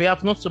question,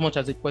 perhaps not so much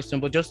as a question,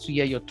 but just to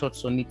hear your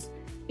thoughts on it.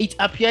 It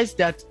appears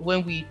that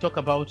when we talk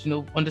about,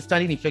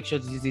 understanding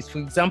infectious diseases, for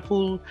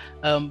example,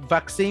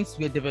 vaccines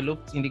were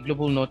developed in the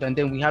global north, and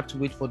then we had to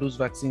wait for those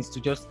vaccines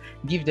to just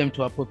give them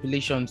to our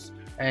populations.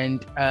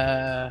 And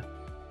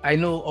I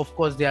know, of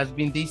course, there has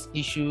been this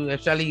issue,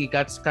 especially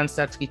regards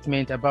cancer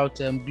treatment, about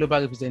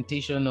global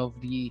representation of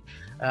the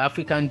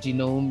African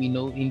genome,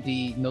 in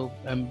the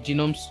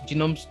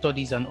genome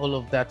studies and all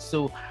of that.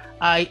 So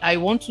I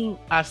want to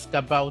ask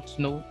about,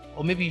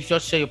 or maybe you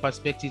just share your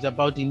perspectives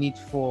about the need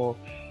for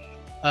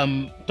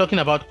talking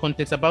about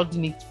context, about the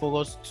need for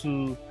us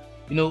to,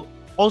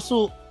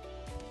 also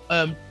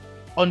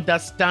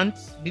understand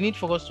the need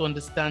for us to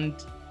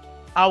understand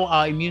how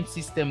our immune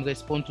system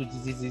responds to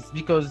diseases,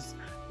 because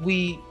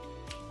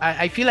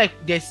I feel like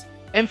there's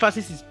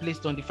emphasis is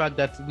placed on the fact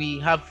that we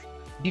have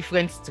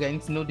different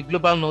strengths. The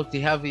global north, they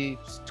have a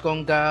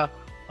stronger,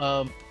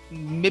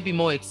 maybe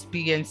more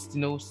experienced,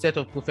 set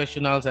of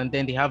professionals, and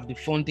then they have the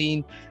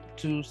funding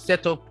to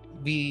set up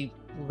the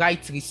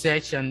right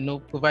research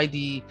and provide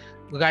the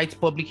right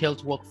public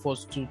health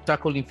workforce to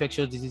tackle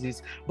infectious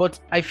diseases. But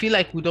I feel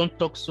like we don't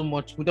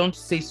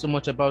say so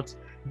much about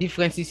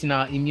differences in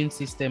our immune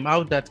system,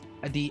 how that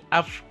the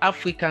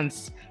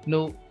Africans,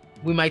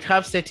 we might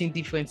have certain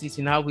differences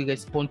in how we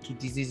respond to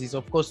diseases.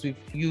 Of course,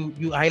 you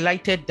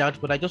highlighted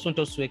that, but I just want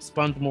us to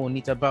expand more on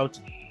it, about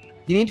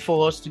the need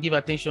for us to give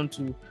attention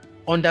to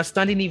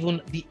understanding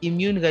even the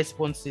immune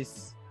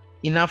responses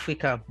in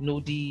Africa.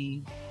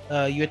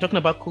 You were talking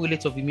about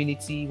correlates of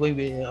immunity when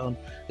we were on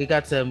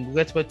regards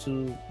respect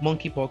to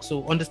monkeypox.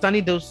 So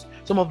understanding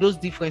some of those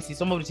differences,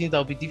 some of the things that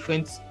will be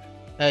different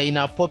in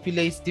our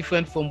populace,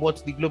 different from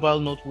what the global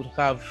north would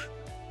have,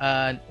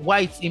 and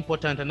why it's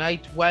important, and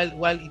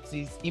while it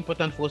is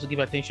important for us to give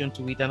attention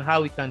to it, and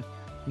how we can,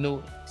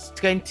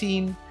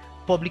 strengthen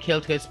public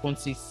health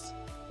responses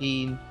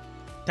in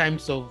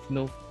times of,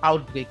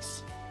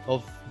 outbreaks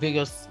of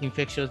various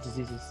infectious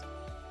diseases.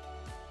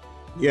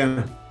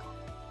 Yeah.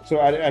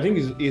 So I think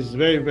it's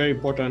very, very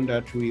important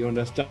that we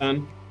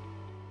understand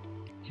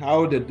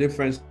how the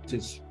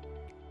differences,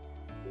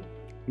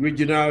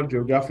 regional,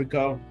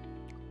 geographical,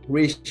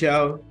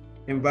 racial,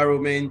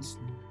 environment,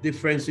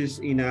 differences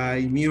in our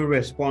immune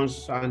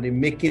response and the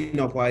making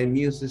of our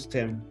immune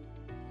system,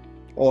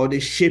 or the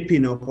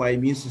shaping of our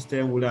immune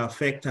system, will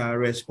affect our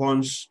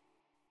response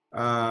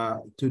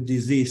to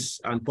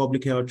disease and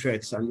public health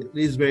threats. And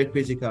this is very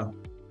critical.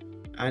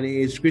 And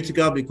it's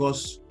critical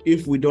because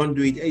if we don't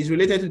do it, it's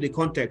related to the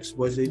context,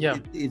 but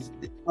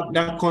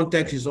that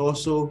context is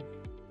also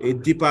a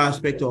deeper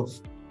aspect of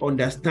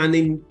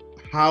understanding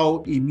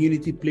how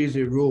immunity plays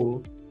a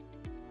role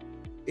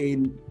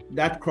in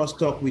that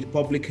crosstalk with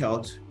public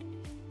health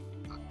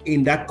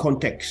in that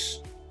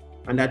context,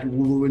 and that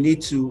we will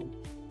need to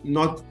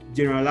not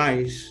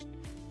generalize,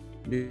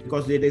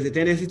 because there's a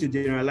tendency to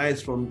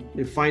generalize from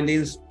the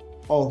findings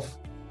of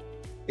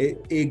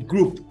a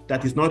group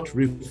that is not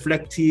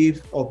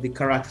reflective of the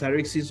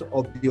characteristics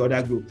of the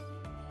other group.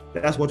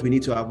 That's what we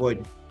need to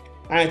avoid.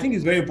 And I think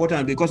it's very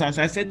important because, as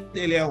I said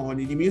earlier on,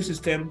 the immune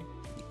system,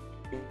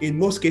 in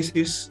most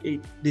cases,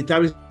 it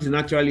determines the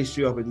natural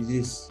history of a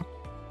disease.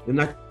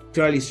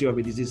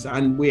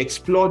 And we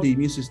explore the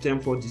immune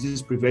system for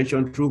disease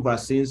prevention through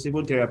vaccines,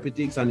 even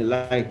therapeutics and the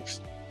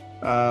likes.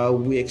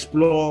 We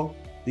explore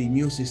the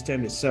immune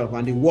system itself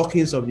and the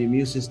workings of the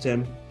immune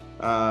system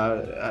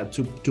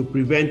to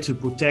prevent, to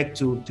protect,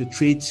 to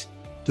treat,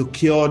 to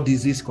cure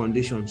disease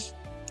conditions.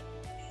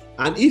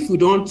 And if we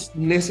don't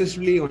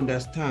necessarily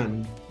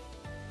understand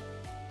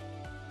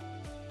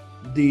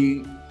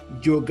the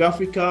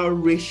geographical,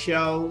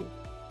 racial,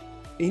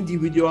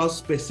 individual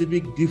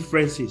specific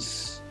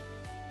differences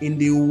in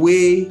the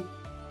way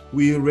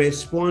we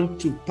respond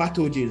to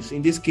pathogens,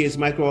 in this case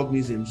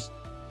microorganisms,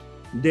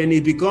 then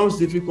it becomes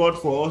difficult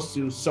for us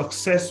to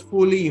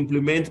successfully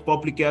implement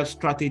public health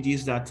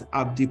strategies that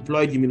have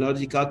deployed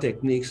immunological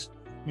techniques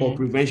for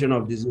prevention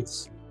of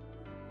disease.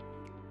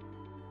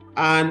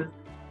 And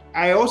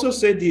I also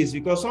say this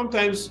because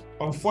sometimes,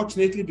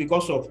 unfortunately,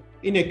 because of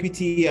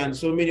inequity and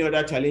so many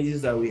other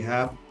challenges that we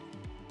have,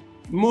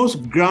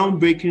 most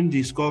groundbreaking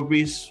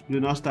discoveries do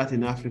not start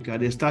in Africa,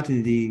 they start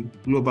in the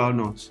global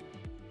north.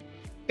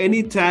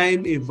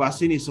 Anytime a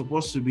vaccine is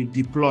supposed to be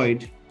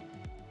deployed,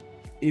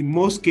 in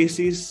most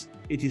cases,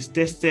 it is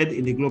tested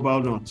in the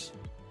global north.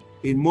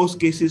 In most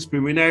cases,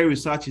 preliminary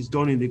research is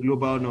done in the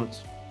global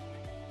north.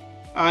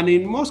 And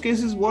in most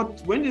cases,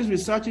 when these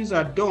researches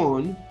are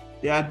done,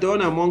 they are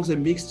done amongst a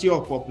mixture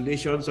of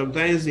populations.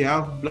 Sometimes they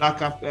have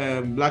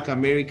Black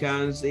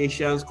Americans,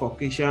 Asians,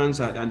 Caucasians,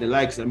 and the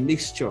likes, a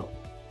mixture.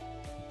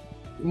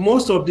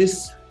 Most of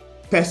these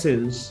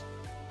persons,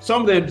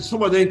 some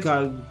of them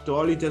can, to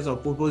all intents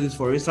and purposes,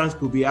 for instance,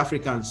 could be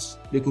Africans,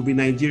 they could be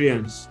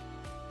Nigerians.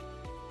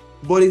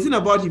 But the thing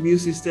about the immune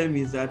system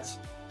is that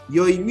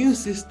your immune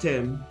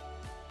system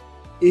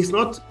is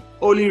not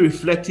only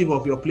reflective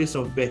of your place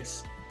of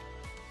birth.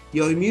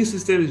 Your immune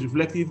system is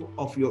reflective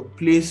of your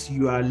place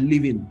you are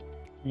living.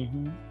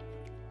 Mm-hmm.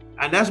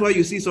 And that's why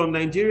you see some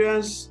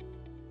Nigerians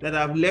that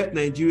have left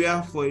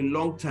Nigeria for a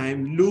long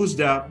time lose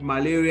their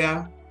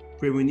malaria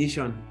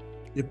premonition,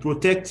 the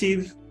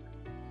protective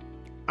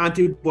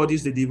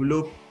antibodies they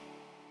develop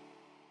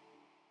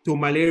to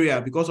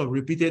malaria because of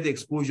repeated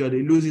exposure.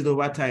 They lose it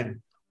over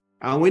time.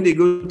 And when they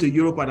go to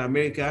Europe and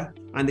America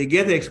and they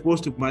get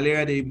exposed to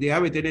malaria, they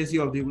have a tendency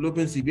of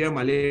developing severe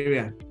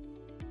malaria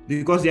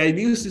because their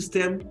immune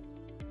system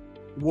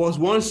was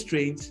once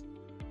trained,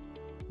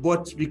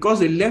 but because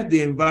they left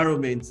the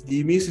environment,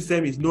 the immune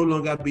system is no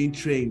longer being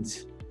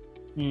trained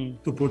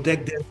to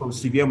protect them from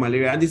severe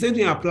malaria. And the same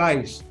thing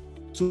applies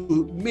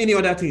to many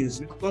other things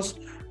because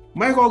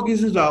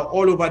microorganisms are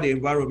all over the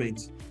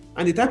environment.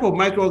 And the type of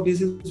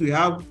microorganisms we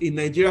have in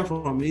Nigeria,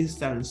 for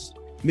instance,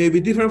 may be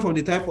different from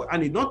the type of,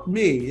 and it not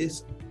may,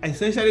 it's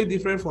essentially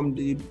different from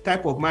the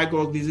type of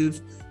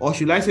microorganisms, or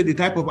should I say the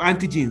type of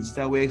antigens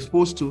that we're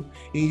exposed to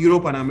in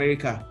Europe and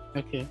America.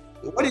 Okay.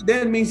 What it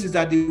then means is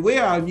that the way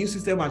our immune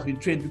system has been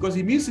trained, because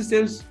immune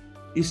systems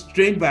is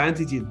trained by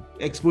antigen,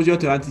 exposure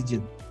to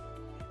antigen.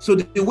 So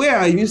the way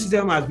our immune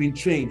system has been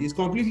trained is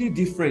completely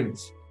different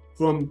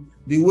from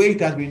the way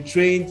it has been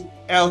trained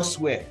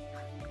elsewhere.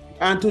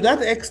 And to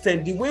that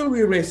extent, the way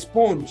we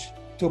respond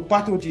to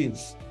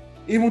pathogens,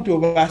 even to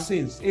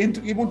vaccines,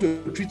 even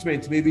to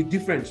treatment may be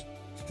different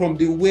from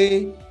the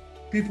way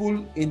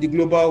people in the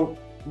global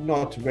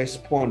north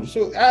respond.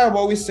 So I have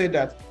always said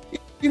that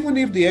even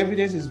if the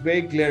evidence is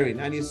very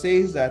glaring and it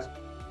says that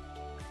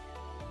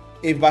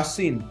a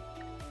vaccine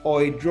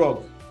or a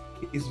drug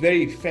is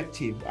very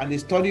effective and the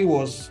study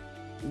was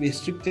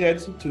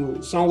restricted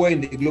to somewhere in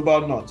the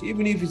global north,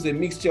 even if it's a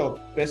mixture of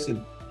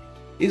person,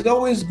 it's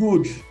always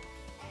good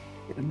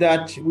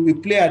that we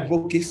play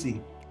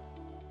advocacy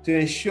to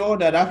ensure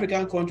that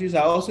African countries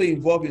are also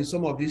involved in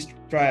some of these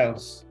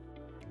trials,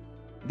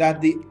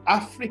 that the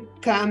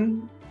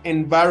African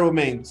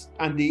environment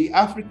and the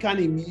African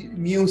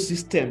immune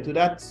system, to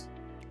that,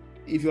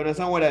 if you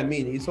understand what I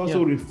mean, is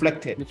also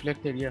reflected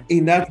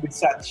in that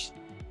research,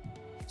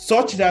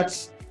 such that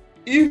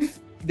if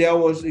there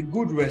was a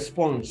good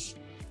response,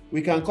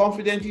 we can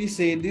confidently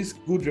say this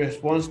good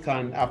response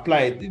can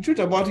apply. The truth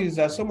about it is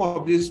that some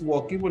of this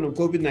work, even on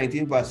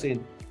COVID-19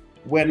 vaccine,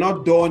 were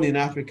not done in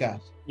Africa.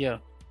 Yeah.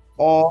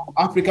 Or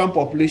African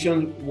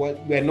population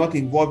were not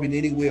involved in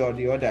any way or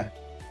the other.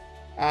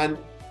 And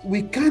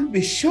we can't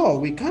be sure,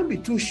 we can't be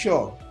too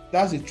sure.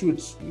 That's the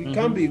truth. We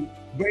can't be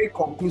very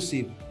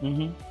conclusive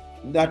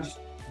that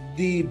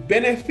the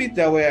benefit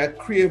that were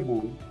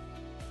accruable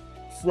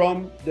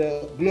from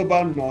the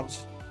global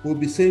north will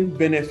be same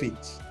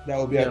benefits that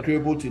will be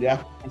accruable to the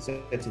African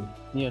setting.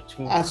 Yeah,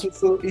 true. And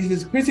so it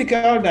is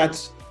critical that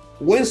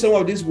when some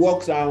of these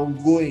works are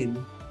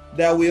ongoing,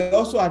 that we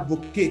also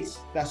advocate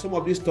that some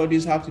of these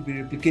studies have to be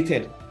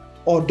replicated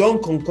or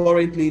done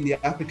concurrently in the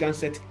African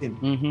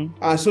setting.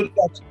 And so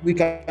that we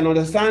can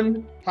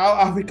understand how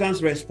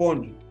Africans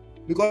respond.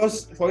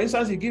 Because, for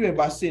instance, you give a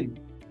vaccine,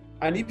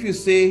 and if you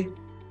say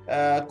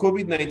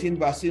COVID-19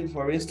 vaccine,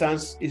 for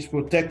instance, is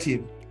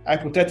protective,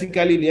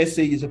 hypothetically, let's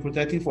say it's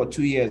protective for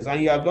 2 years,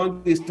 and you have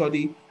done this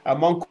study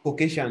among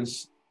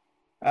Caucasians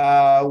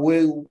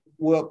who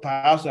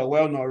perhaps are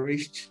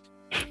well-nourished,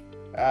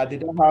 they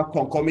don't have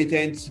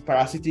concomitant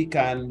parasitic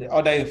and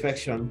other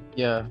infection.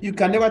 Yeah. You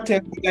can never tell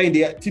whether in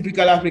the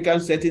typical African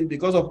setting,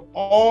 because of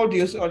all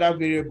these other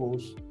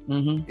variables,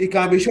 it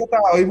can be shorter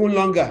or even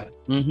longer.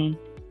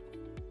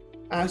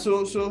 And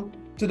so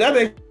to that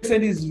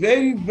extent, it's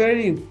very,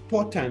 very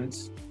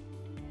important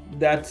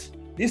that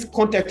this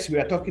context we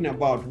are talking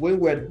about, when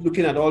we're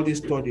looking at all these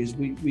studies,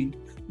 we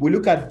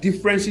look at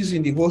differences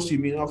in the host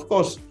immune. Of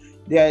course,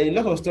 there are a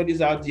lot of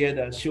studies out there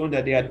that show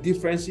that there are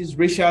differences,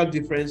 racial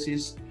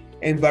differences,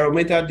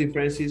 environmental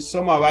differences.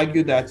 Some have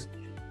argued that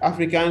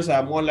Africans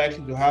are more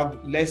likely to have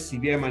less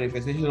severe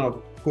manifestation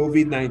of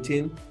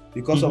COVID-19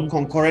 because of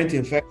concurrent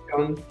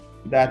infection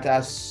that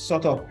has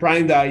sort of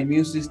primed our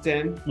immune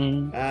system,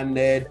 and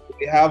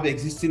we have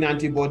existing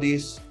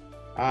antibodies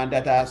and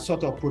that are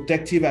sort of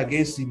protective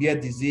against severe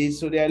disease.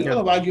 So there are a lot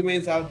of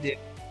arguments out there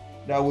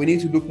that we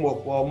need to look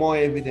for more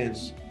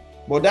evidence.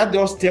 But that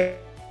just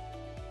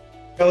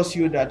tells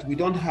you that we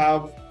don't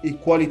have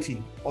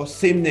equality or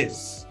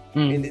sameness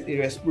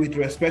with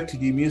respect to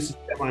the immune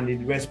system and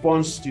in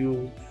response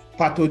to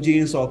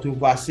pathogens or to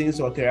vaccines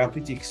or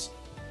therapeutics.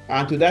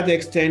 And to that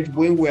extent,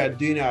 when we are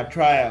doing our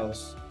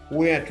trials,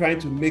 we are trying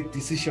to make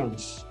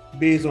decisions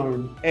based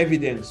on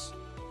evidence,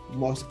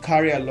 must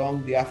carry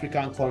along the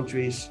African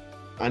countries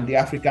and the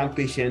African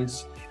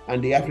patients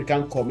and the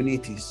African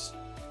communities.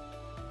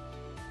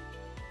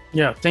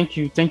 Yeah, thank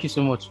you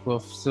so much,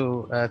 Prof.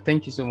 So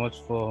thank you so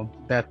much for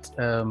that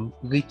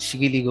rich,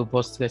 really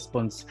robust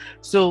response.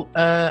 So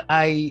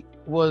I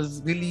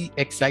was really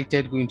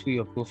excited going through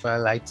your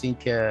profile. I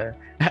think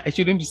I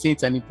shouldn't be saying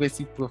it's an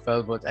impressive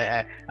profile, but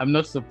I'm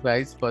not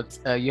surprised. But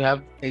you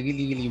have a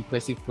really, really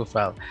impressive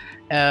profile.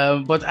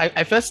 But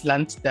I first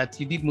learned that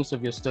you did most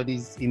of your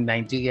studies in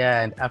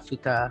Nigeria and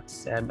Africa.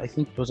 I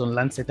think it was on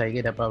Lancet I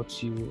read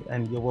about you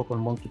and your work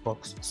on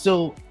monkeypox.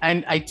 So,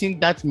 and I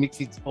think that makes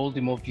it all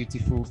the more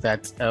beautiful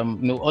that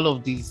all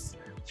of these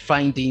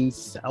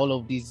findings, all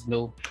of these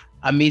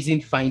amazing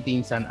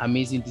findings and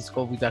amazing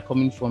discoveries are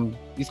coming from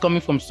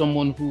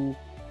someone who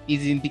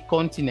is in the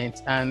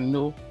continent, and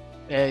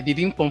they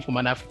didn't come from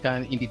an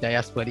African in the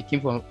diaspora. They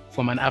came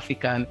from an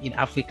African in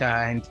Africa,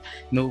 and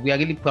we are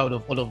really proud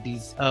of all of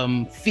these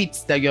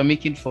feats that you are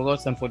making for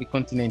us and for the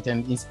continent,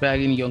 and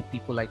inspiring young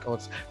people like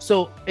us.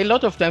 So a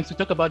lot of times we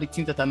talk about the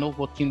things that are not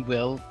working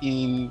well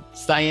in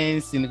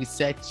science, in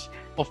research.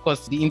 Of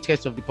course, the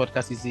interest of the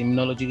podcast is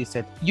immunology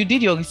research. You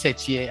did your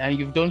research here, and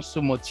you've done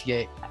so much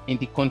here in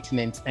the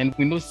continent, and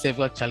we know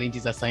several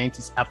challenges that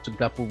scientists have to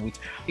grapple with.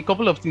 A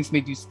couple of things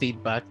made you stay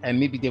back, and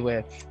maybe there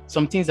were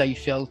some things that you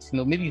felt,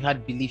 maybe you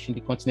had belief in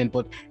the continent,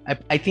 but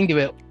I think there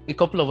were a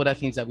couple of other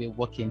things that were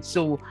working.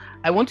 So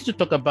I wanted to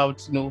talk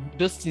about,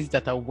 those things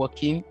that are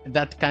working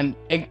that can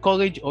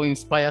encourage or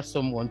inspire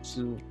someone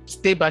to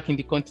stay back in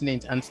the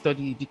continent and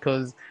study,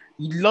 because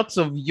lots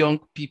of young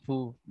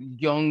people,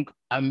 young,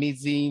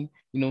 amazing,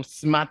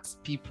 smart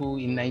people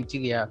in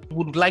Nigeria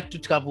would like to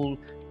travel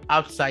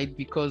outside,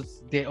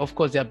 because there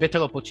are better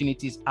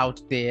opportunities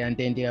out there, and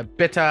then there are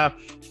better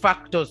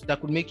factors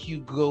that could make you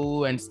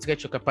grow and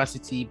stretch your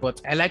capacity.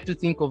 But I like to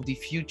think of the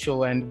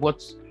future and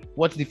what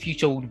the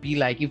future would be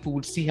like if we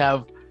would still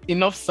have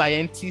enough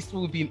scientists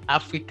who will be in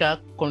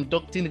Africa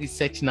conducting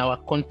research in our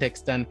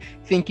context and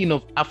thinking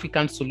of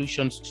African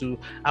solutions to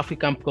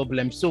African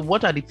problems. So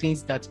what are the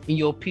things that, in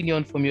your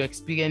opinion, from your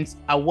experience,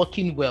 are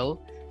working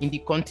well in the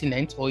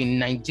continent or in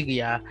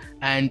Nigeria,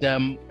 and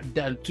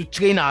to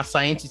train our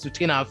scientists, to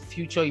train our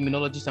future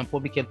immunologists and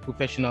public health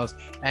professionals,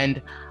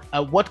 and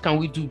what can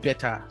we do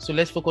better? So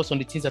let's focus on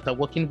the things that are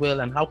working well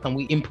and how can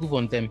we improve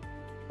on them.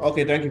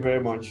 Okay, thank you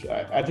very much.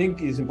 I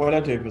think it's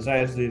important to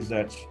emphasize this,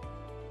 that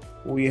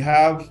we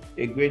have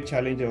a great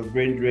challenge of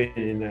brain drain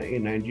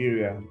in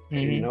Nigeria,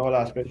 in all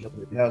aspects of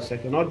the health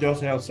sector, not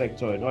just health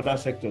sector, in other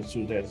sectors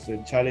too. There's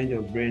a challenge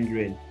of brain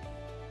drain.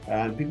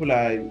 And people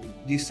are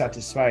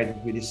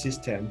dissatisfied with the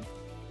system,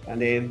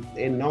 and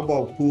a number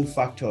of pull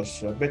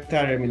factors,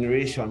 better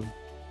remuneration,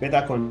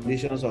 better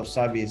conditions of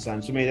service,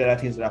 and so many other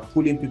things that are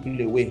pulling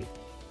people away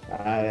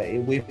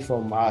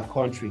from our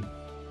country.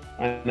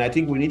 And I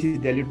think we need to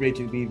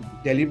be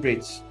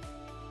deliberate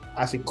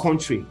as a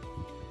country,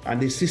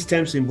 and the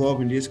systems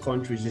involved in these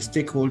countries, the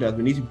stakeholders,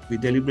 we need to be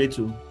deliberate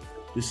to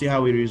see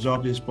how we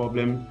resolve this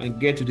problem and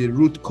get to the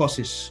root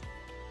causes,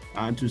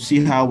 and to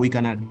see how we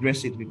can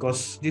address it,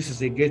 because this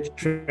is a great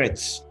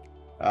threat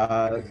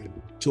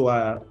to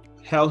our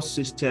health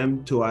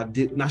system, to our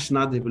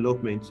national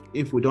development,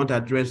 if we don't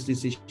address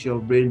this issue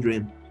of brain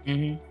drain.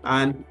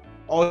 And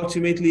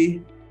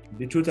ultimately,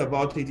 the truth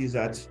about it is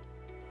that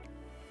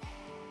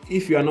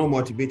if you are not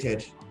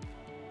motivated,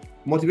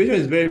 motivation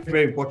is very,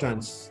 very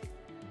important.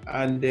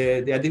 And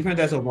there are different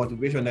types of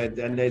motivation,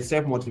 and there's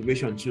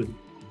self-motivation too.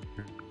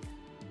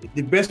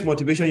 The best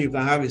motivation you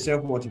can have is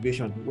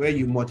self-motivation, where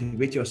you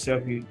motivate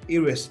yourself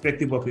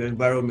irrespective of your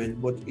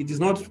environment. But it is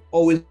not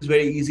always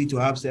very easy to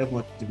have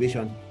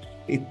self-motivation.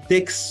 It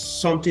takes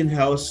something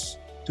else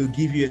to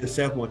give you a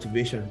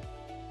self-motivation.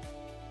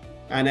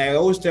 And I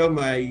always tell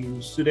my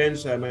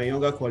students and my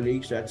younger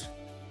colleagues that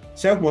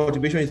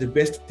self-motivation is the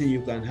best thing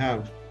you can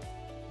have,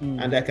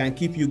 and that can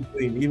keep you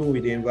going even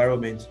with the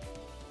environment.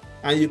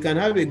 And you can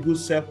have a good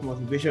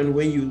self-motivation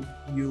when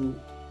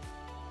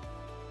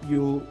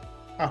you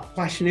are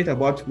passionate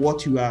about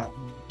what you are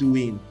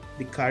doing,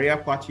 the career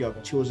path you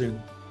have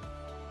chosen.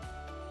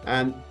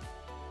 And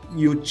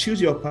you choose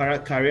your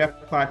career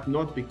path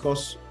not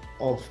because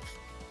of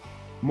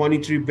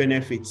monetary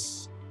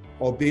benefits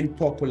or being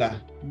popular.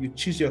 You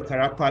choose your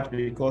career path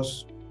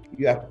because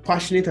you are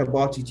passionate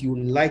about it, you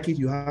like it,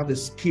 you have the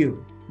skill,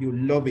 you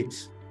love it.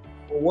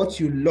 What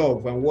you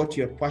love and what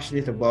you're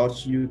passionate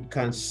about, you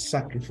can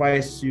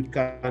sacrifice, you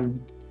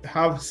can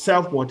have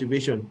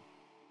self-motivation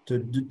to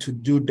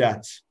do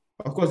that.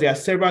 Of course, there are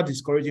several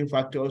discouraging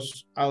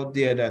factors out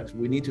there that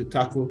we need to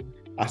tackle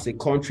as a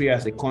country,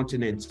 as a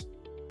continent.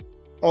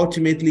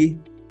 Ultimately,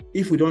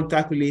 if we don't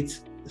tackle it,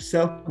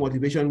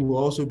 self-motivation will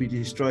also be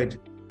destroyed.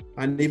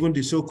 And even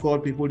the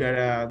so-called people that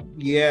are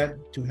here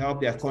to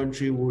help their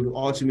country will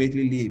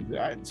ultimately leave.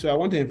 So I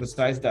want to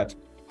emphasize that.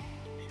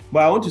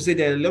 But I want to say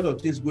there are a lot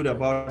of things good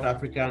about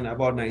Africa and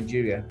about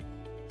Nigeria.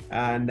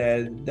 And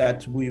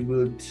that we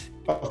would,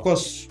 of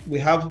course, we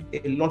have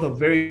a lot of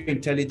very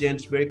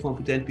intelligent, very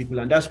competent people.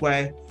 And that's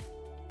why,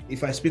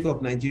 if I speak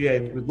of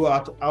Nigeria, if we go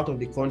out of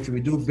the country, we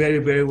do very,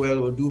 very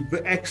well, or do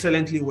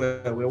excellently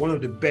well. We're one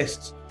of the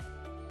best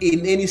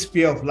in any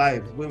sphere of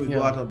life when we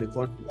go out of the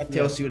country. That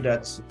tells you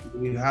that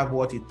we have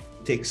what it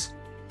takes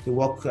to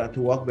work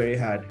very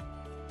hard.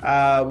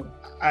 I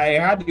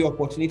had the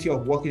opportunity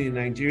of working in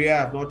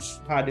Nigeria. I've not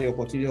had the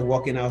opportunity of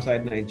working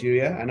outside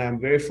Nigeria, and I'm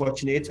very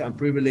fortunate and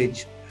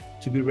privileged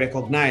to be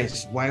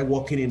recognized while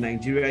working in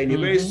Nigeria in a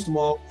very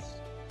small,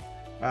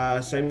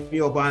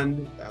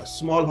 semi-urban,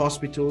 small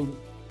hospital,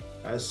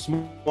 a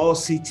small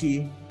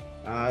city,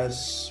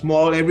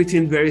 small,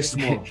 everything very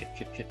small.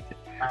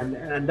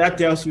 And that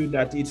tells you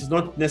that it's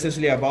not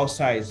necessarily about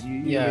size.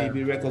 You may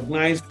be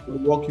recognized for the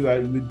work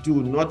you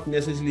do, not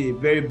necessarily a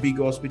very big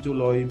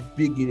hospital or a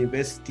big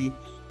university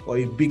or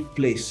a big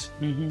place.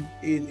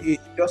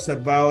 It's just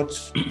about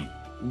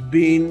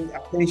being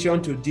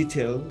attention to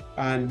detail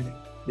and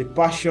the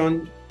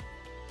passion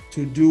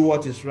to do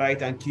what is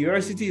right. And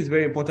curiosity is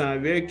very important. I'm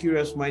a very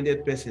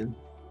curious-minded person.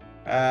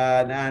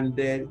 And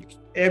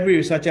every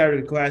researcher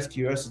requires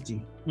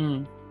curiosity.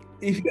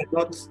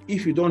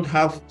 If you don't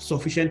have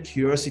sufficient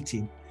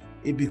curiosity,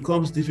 it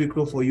becomes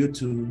difficult for you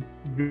to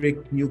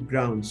break new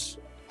grounds,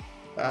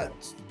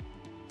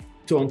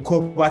 to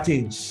uncover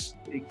things.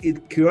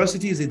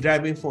 Curiosity is a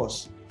driving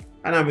force,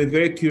 and I'm a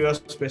very curious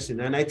person.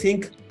 And I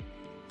think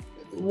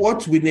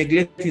what we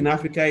neglect in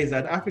Africa is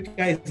that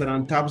Africa is an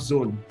untapped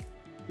zone.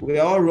 We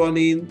are all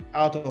running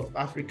out of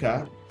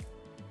Africa,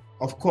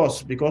 of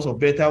course, because of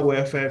better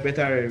welfare,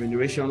 better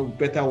remuneration,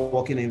 better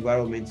working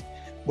environment.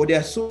 But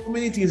there are so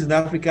many things in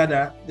Africa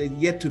that are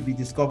yet to be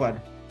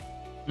discovered.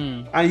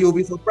 And you'll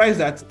be surprised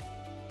that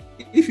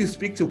if you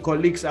speak to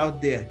colleagues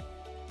out there,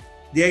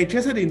 they are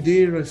interested in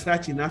doing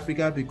research in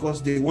Africa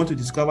because they want to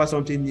discover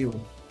something new.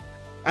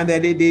 And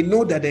they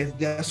know that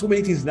there are so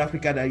many things in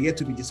Africa that are yet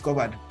to be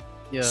discovered.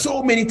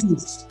 So many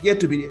things yet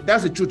to be.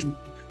 That's the truth.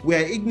 We are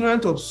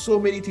ignorant of so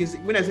many things.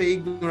 When I say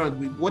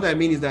ignorant, what I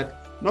mean is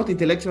that not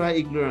intellectual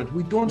ignorant.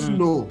 We don't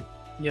know.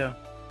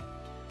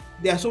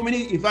 There are so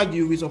many, in fact,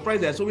 you'll be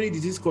surprised, there are so many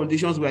disease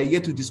conditions we are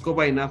yet to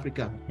discover in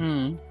Africa.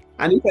 And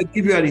if I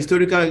give you an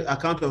historical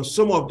account of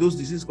some of those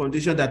disease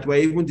conditions that were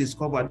even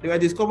discovered, they were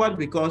discovered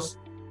because,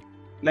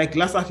 like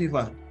Lassa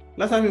fever.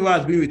 Lassa fever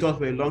has been with us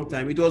for a long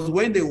time. It was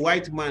when the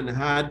white man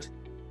had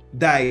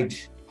died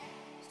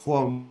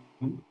from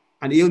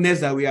an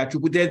illness that we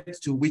attributed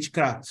to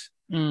witchcraft.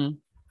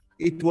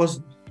 It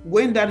was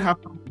when that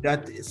happened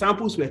that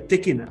samples were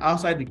taken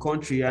outside the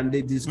country and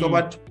they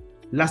discovered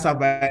Lassa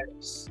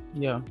virus.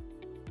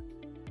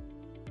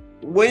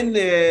 When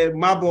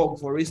Marburg,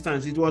 for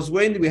instance, it was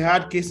when we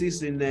had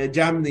cases in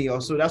Germany or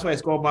so. That's why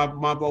it's called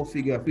Marburg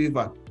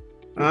fever.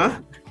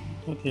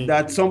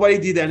 That somebody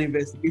did an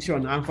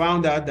investigation and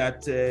found out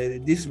that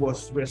this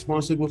was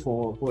responsible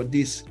for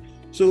this.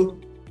 So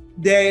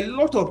there are a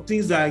lot of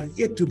things that are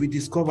yet to be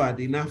discovered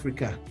in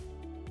Africa.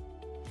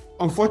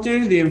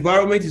 Unfortunately, the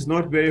environment is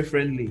not very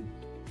friendly.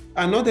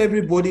 And not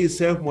everybody is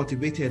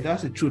self-motivated.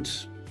 That's the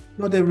truth.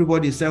 Not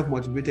everybody is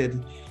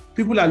self-motivated.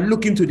 People are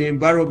looking to the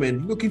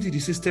environment, looking to the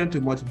system to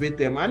motivate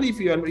them. And if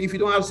you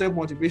don't have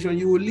self-motivation,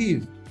 you will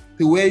leave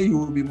the way you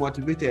will be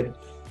motivated.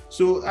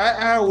 So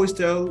I always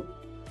tell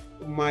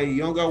my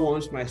younger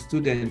ones, my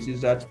students,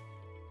 is that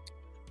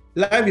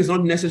life is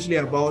not necessarily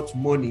about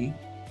money.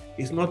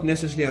 It's not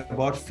necessarily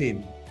about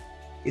fame.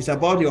 It's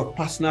about your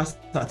personal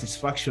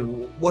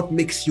satisfaction. What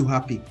makes you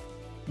happy?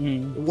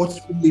 What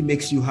really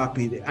makes you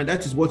happy? And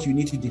that is what you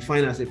need to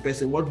define as a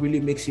person. What really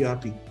makes you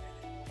happy?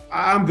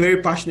 I'm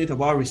very passionate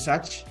about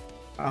research.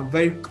 I'm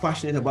very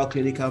passionate about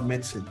clinical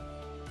medicine.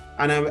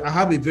 And I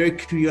have a very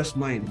curious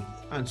mind.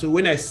 And so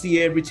when I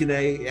see everything,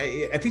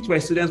 I teach my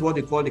students what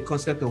they call the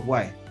concept of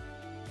why.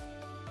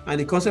 And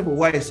the concept of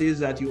why says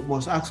that you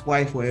must ask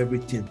why for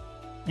everything.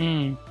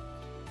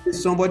 If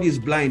somebody is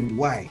blind,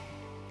 why?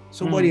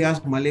 Somebody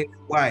has malaria,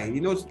 why?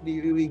 You know,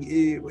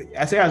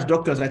 I say as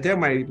doctors, I tell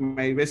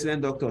my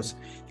resident doctors,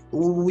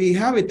 we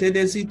have a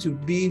tendency to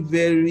be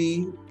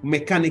very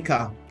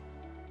mechanical.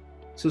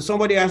 So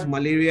somebody has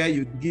malaria,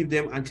 you give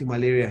them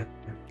anti-malaria.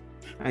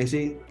 I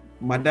say,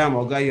 Madam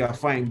or guy, you are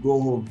fine, go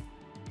home.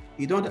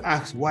 You don't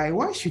ask why.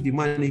 Why should the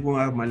man even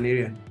have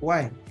malaria?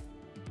 Why?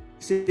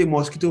 Say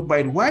mosquito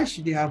bite. Why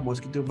should they have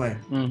mosquito bite?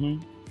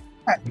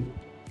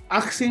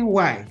 Asking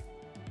why.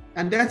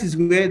 And that is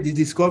where the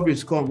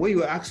discoveries come. When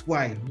you ask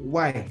why,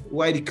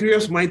 the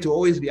curious mind to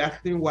always be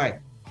asking why.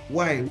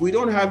 We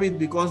don't have it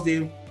because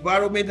the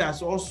environment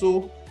has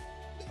also,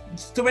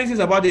 so many things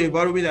about the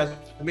environment has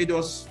made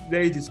us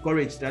very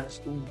discouraged, that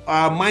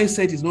our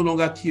mindset is no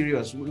longer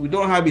curious. We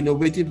don't have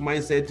innovative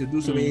mindset to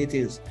do so many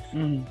things.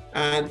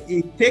 And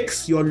it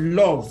takes your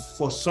love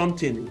for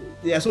something.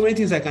 There are so many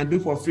things I can do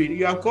for free.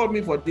 You have called me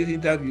for this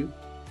interview.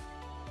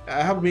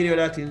 I have many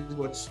other things,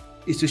 but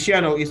it's to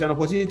share. It's an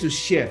opportunity to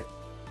share.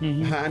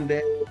 And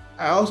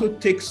I also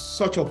take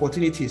such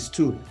opportunities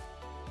to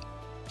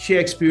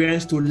share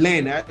experience, to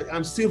learn.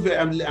 I'm still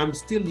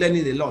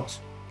learning a lot.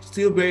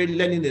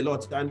 Learning a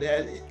lot, and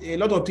a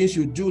lot of things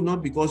you do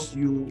not because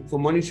for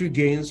monetary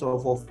gains or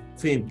for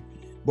fame,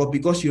 but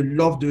because you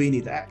love doing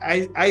it.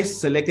 I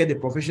selected the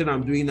profession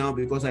I'm doing now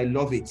because I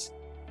love it,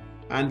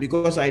 and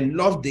because I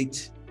loved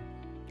it,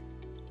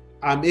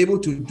 I'm able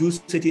to do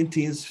certain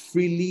things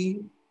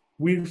freely,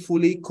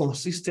 willfully,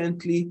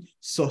 consistently,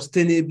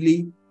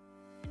 sustainably,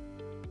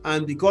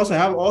 And because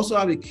I also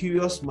have a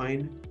curious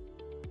mind,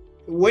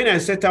 when I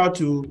set out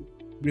to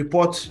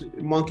report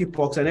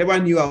monkeypox, I never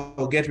knew I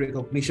would get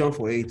recognition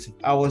for it.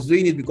 I was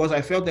doing it because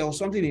I felt there was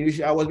something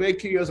unusual. I was very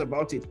curious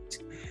about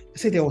it. I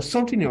said there was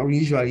something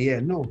unusual here.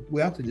 No,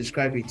 we have to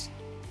describe it.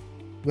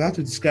 We have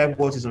to describe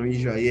what is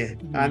unusual here.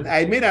 And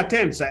I made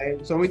attempts. I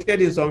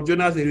submitted in some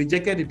journals. They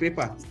rejected the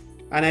paper.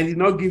 And I did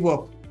not give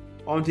up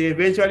until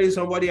eventually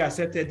somebody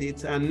accepted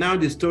it. And now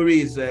the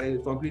story is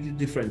completely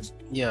different.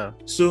 Yeah.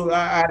 So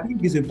I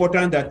think it's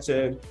important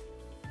that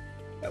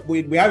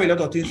we have a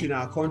lot of things in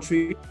our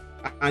country,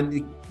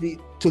 and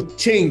to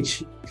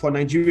change for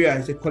Nigeria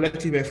is a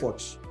collective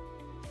effort.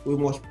 We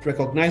must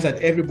recognize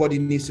that everybody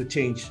needs to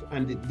change,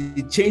 and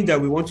the change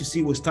that we want to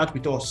see will start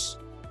with us.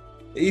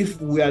 If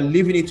we are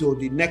leaving it to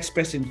the next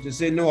person to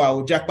say, no, I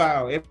will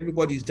jackpot,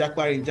 everybody is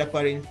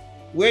jackpotting,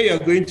 where you're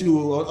going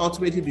to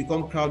ultimately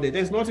become crowded.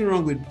 There's nothing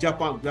wrong with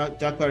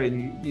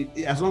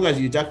jackpotting, as long as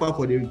you jackpot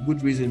for the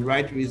good reason,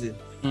 right reason.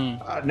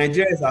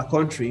 Nigeria is our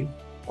country.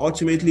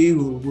 Ultimately,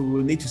 we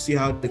will need to see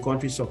how the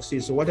country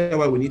succeeds. So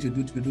whatever we need to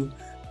do to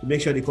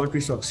make sure the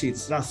country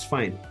succeeds, that's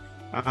fine.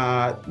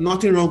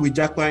 Nothing wrong with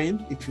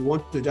jackpotting. If you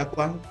want to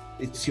jackpot,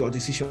 it's your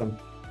decision.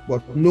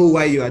 But know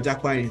why you are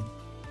jackpotting,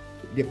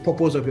 the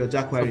purpose of your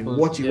jackpotting,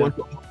 what you want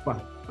to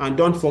offer. And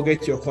don't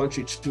forget your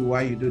country too,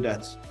 why you do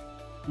that.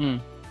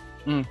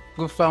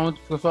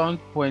 Profound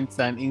points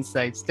and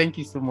insights. Thank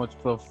you so much,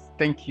 Prof.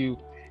 Thank you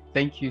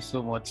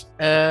so much.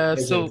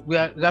 So we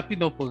are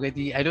wrapping up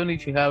already. I don't know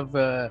if you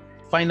have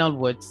final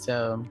words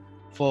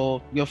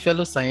for your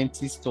fellow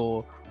scientists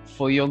or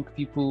for young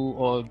people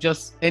or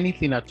just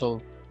anything at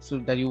all so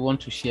that you want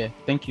to share.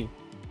 Thank you.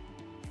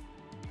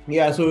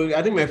 Yeah, so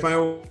I think my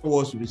final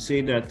words would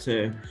say that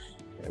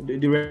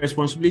the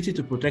responsibility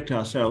to protect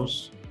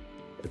ourselves,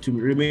 to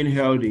remain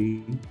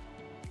healthy,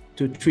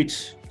 to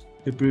treat,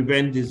 to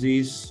prevent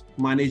disease,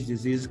 manage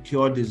disease,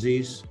 cure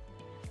disease,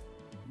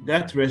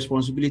 that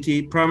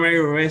responsibility primarily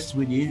rests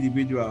with the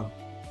individual.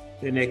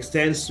 It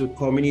extends to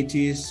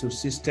communities, to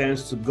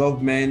systems, to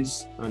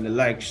governments, and the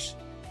likes.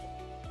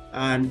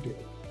 And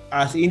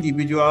as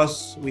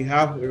individuals, we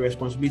have a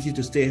responsibility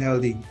to stay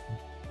healthy.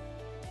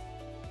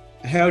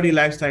 A healthy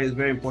lifestyle is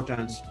very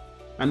important.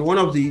 And one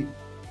of the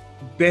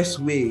best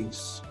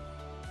ways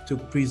to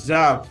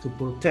preserve, to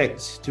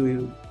protect,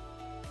 to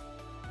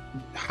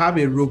have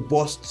a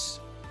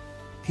robust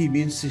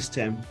immune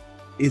system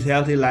is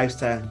healthy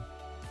lifestyle.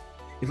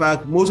 In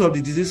fact, most of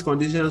the disease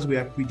conditions we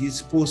are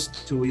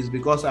predisposed to is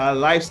because our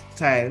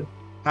lifestyle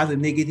has a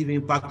negative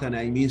impact on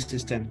our immune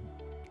system.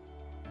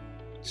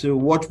 So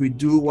what we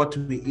do, what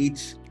we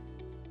eat,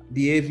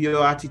 behavior,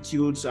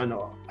 attitudes, and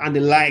the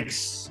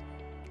likes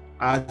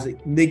has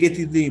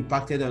negatively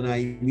impacted on our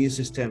immune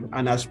system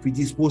and has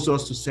predisposed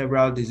us to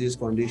several disease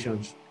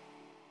conditions.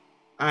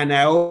 And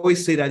I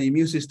always say that the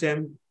immune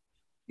system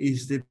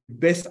is the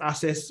best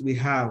asset we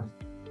have.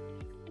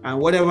 And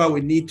whatever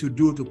we need to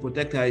do to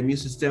protect our immune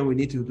system, we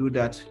need to do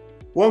that.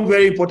 One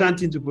very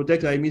important thing to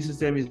protect our immune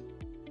system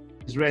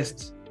is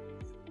rest.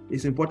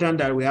 It's important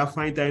that we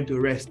find time to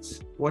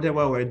rest.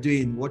 Whatever we're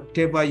doing,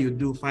 whatever you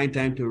do, find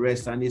time to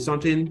rest. And it's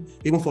something,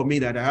 even for me,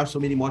 that I have so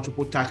many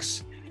multiple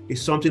tasks,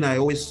 it's something I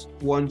always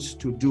want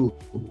to do.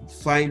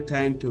 Find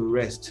time to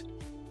rest.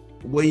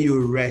 When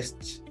you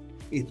rest,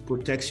 it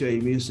protects your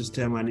immune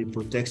system and it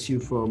protects you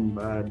from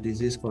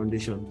disease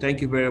condition.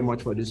 Thank you very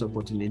much for this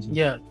opportunity.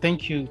 Yeah,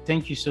 thank you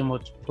so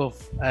much,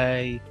 Prof.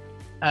 I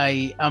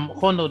am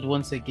honored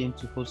once again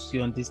to host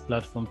you on this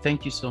platform.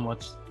 Thank you so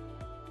much.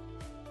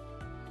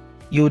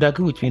 You would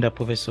agree with me that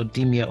Professor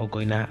Dimye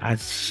Ogoina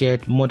has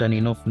shared more than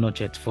enough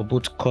knowledge for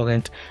both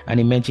current and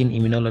emerging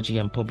immunology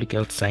and public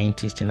health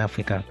scientists in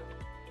Africa.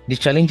 The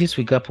challenges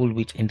we grapple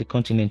with in the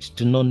continent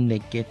do not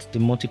negate the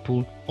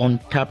multiple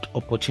untapped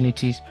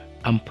opportunities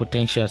and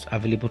potentials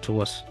available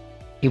to us.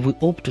 If we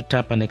hope to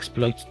tap and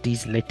exploit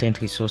these latent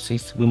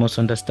resources, we must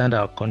understand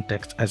our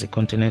context as a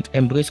continent,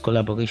 embrace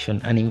collaboration,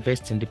 and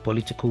invest in the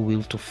political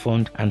will to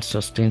fund and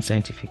sustain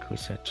scientific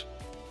research.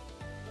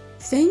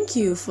 Thank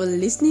you for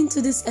listening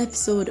to this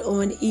episode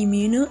on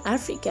Immuno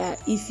Africa.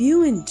 If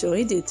you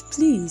enjoyed it,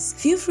 please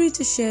feel free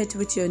to share it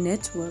with your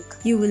network.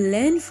 You will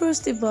learn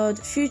first about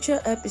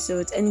future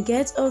episodes and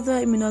get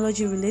other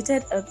immunology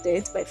related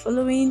updates by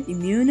following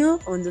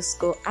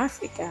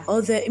Immuno_Africa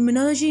or the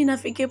Immunology in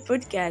Africa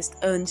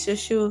podcast on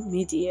social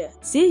media.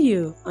 See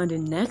you on the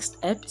next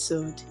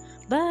episode.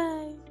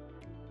 Bye.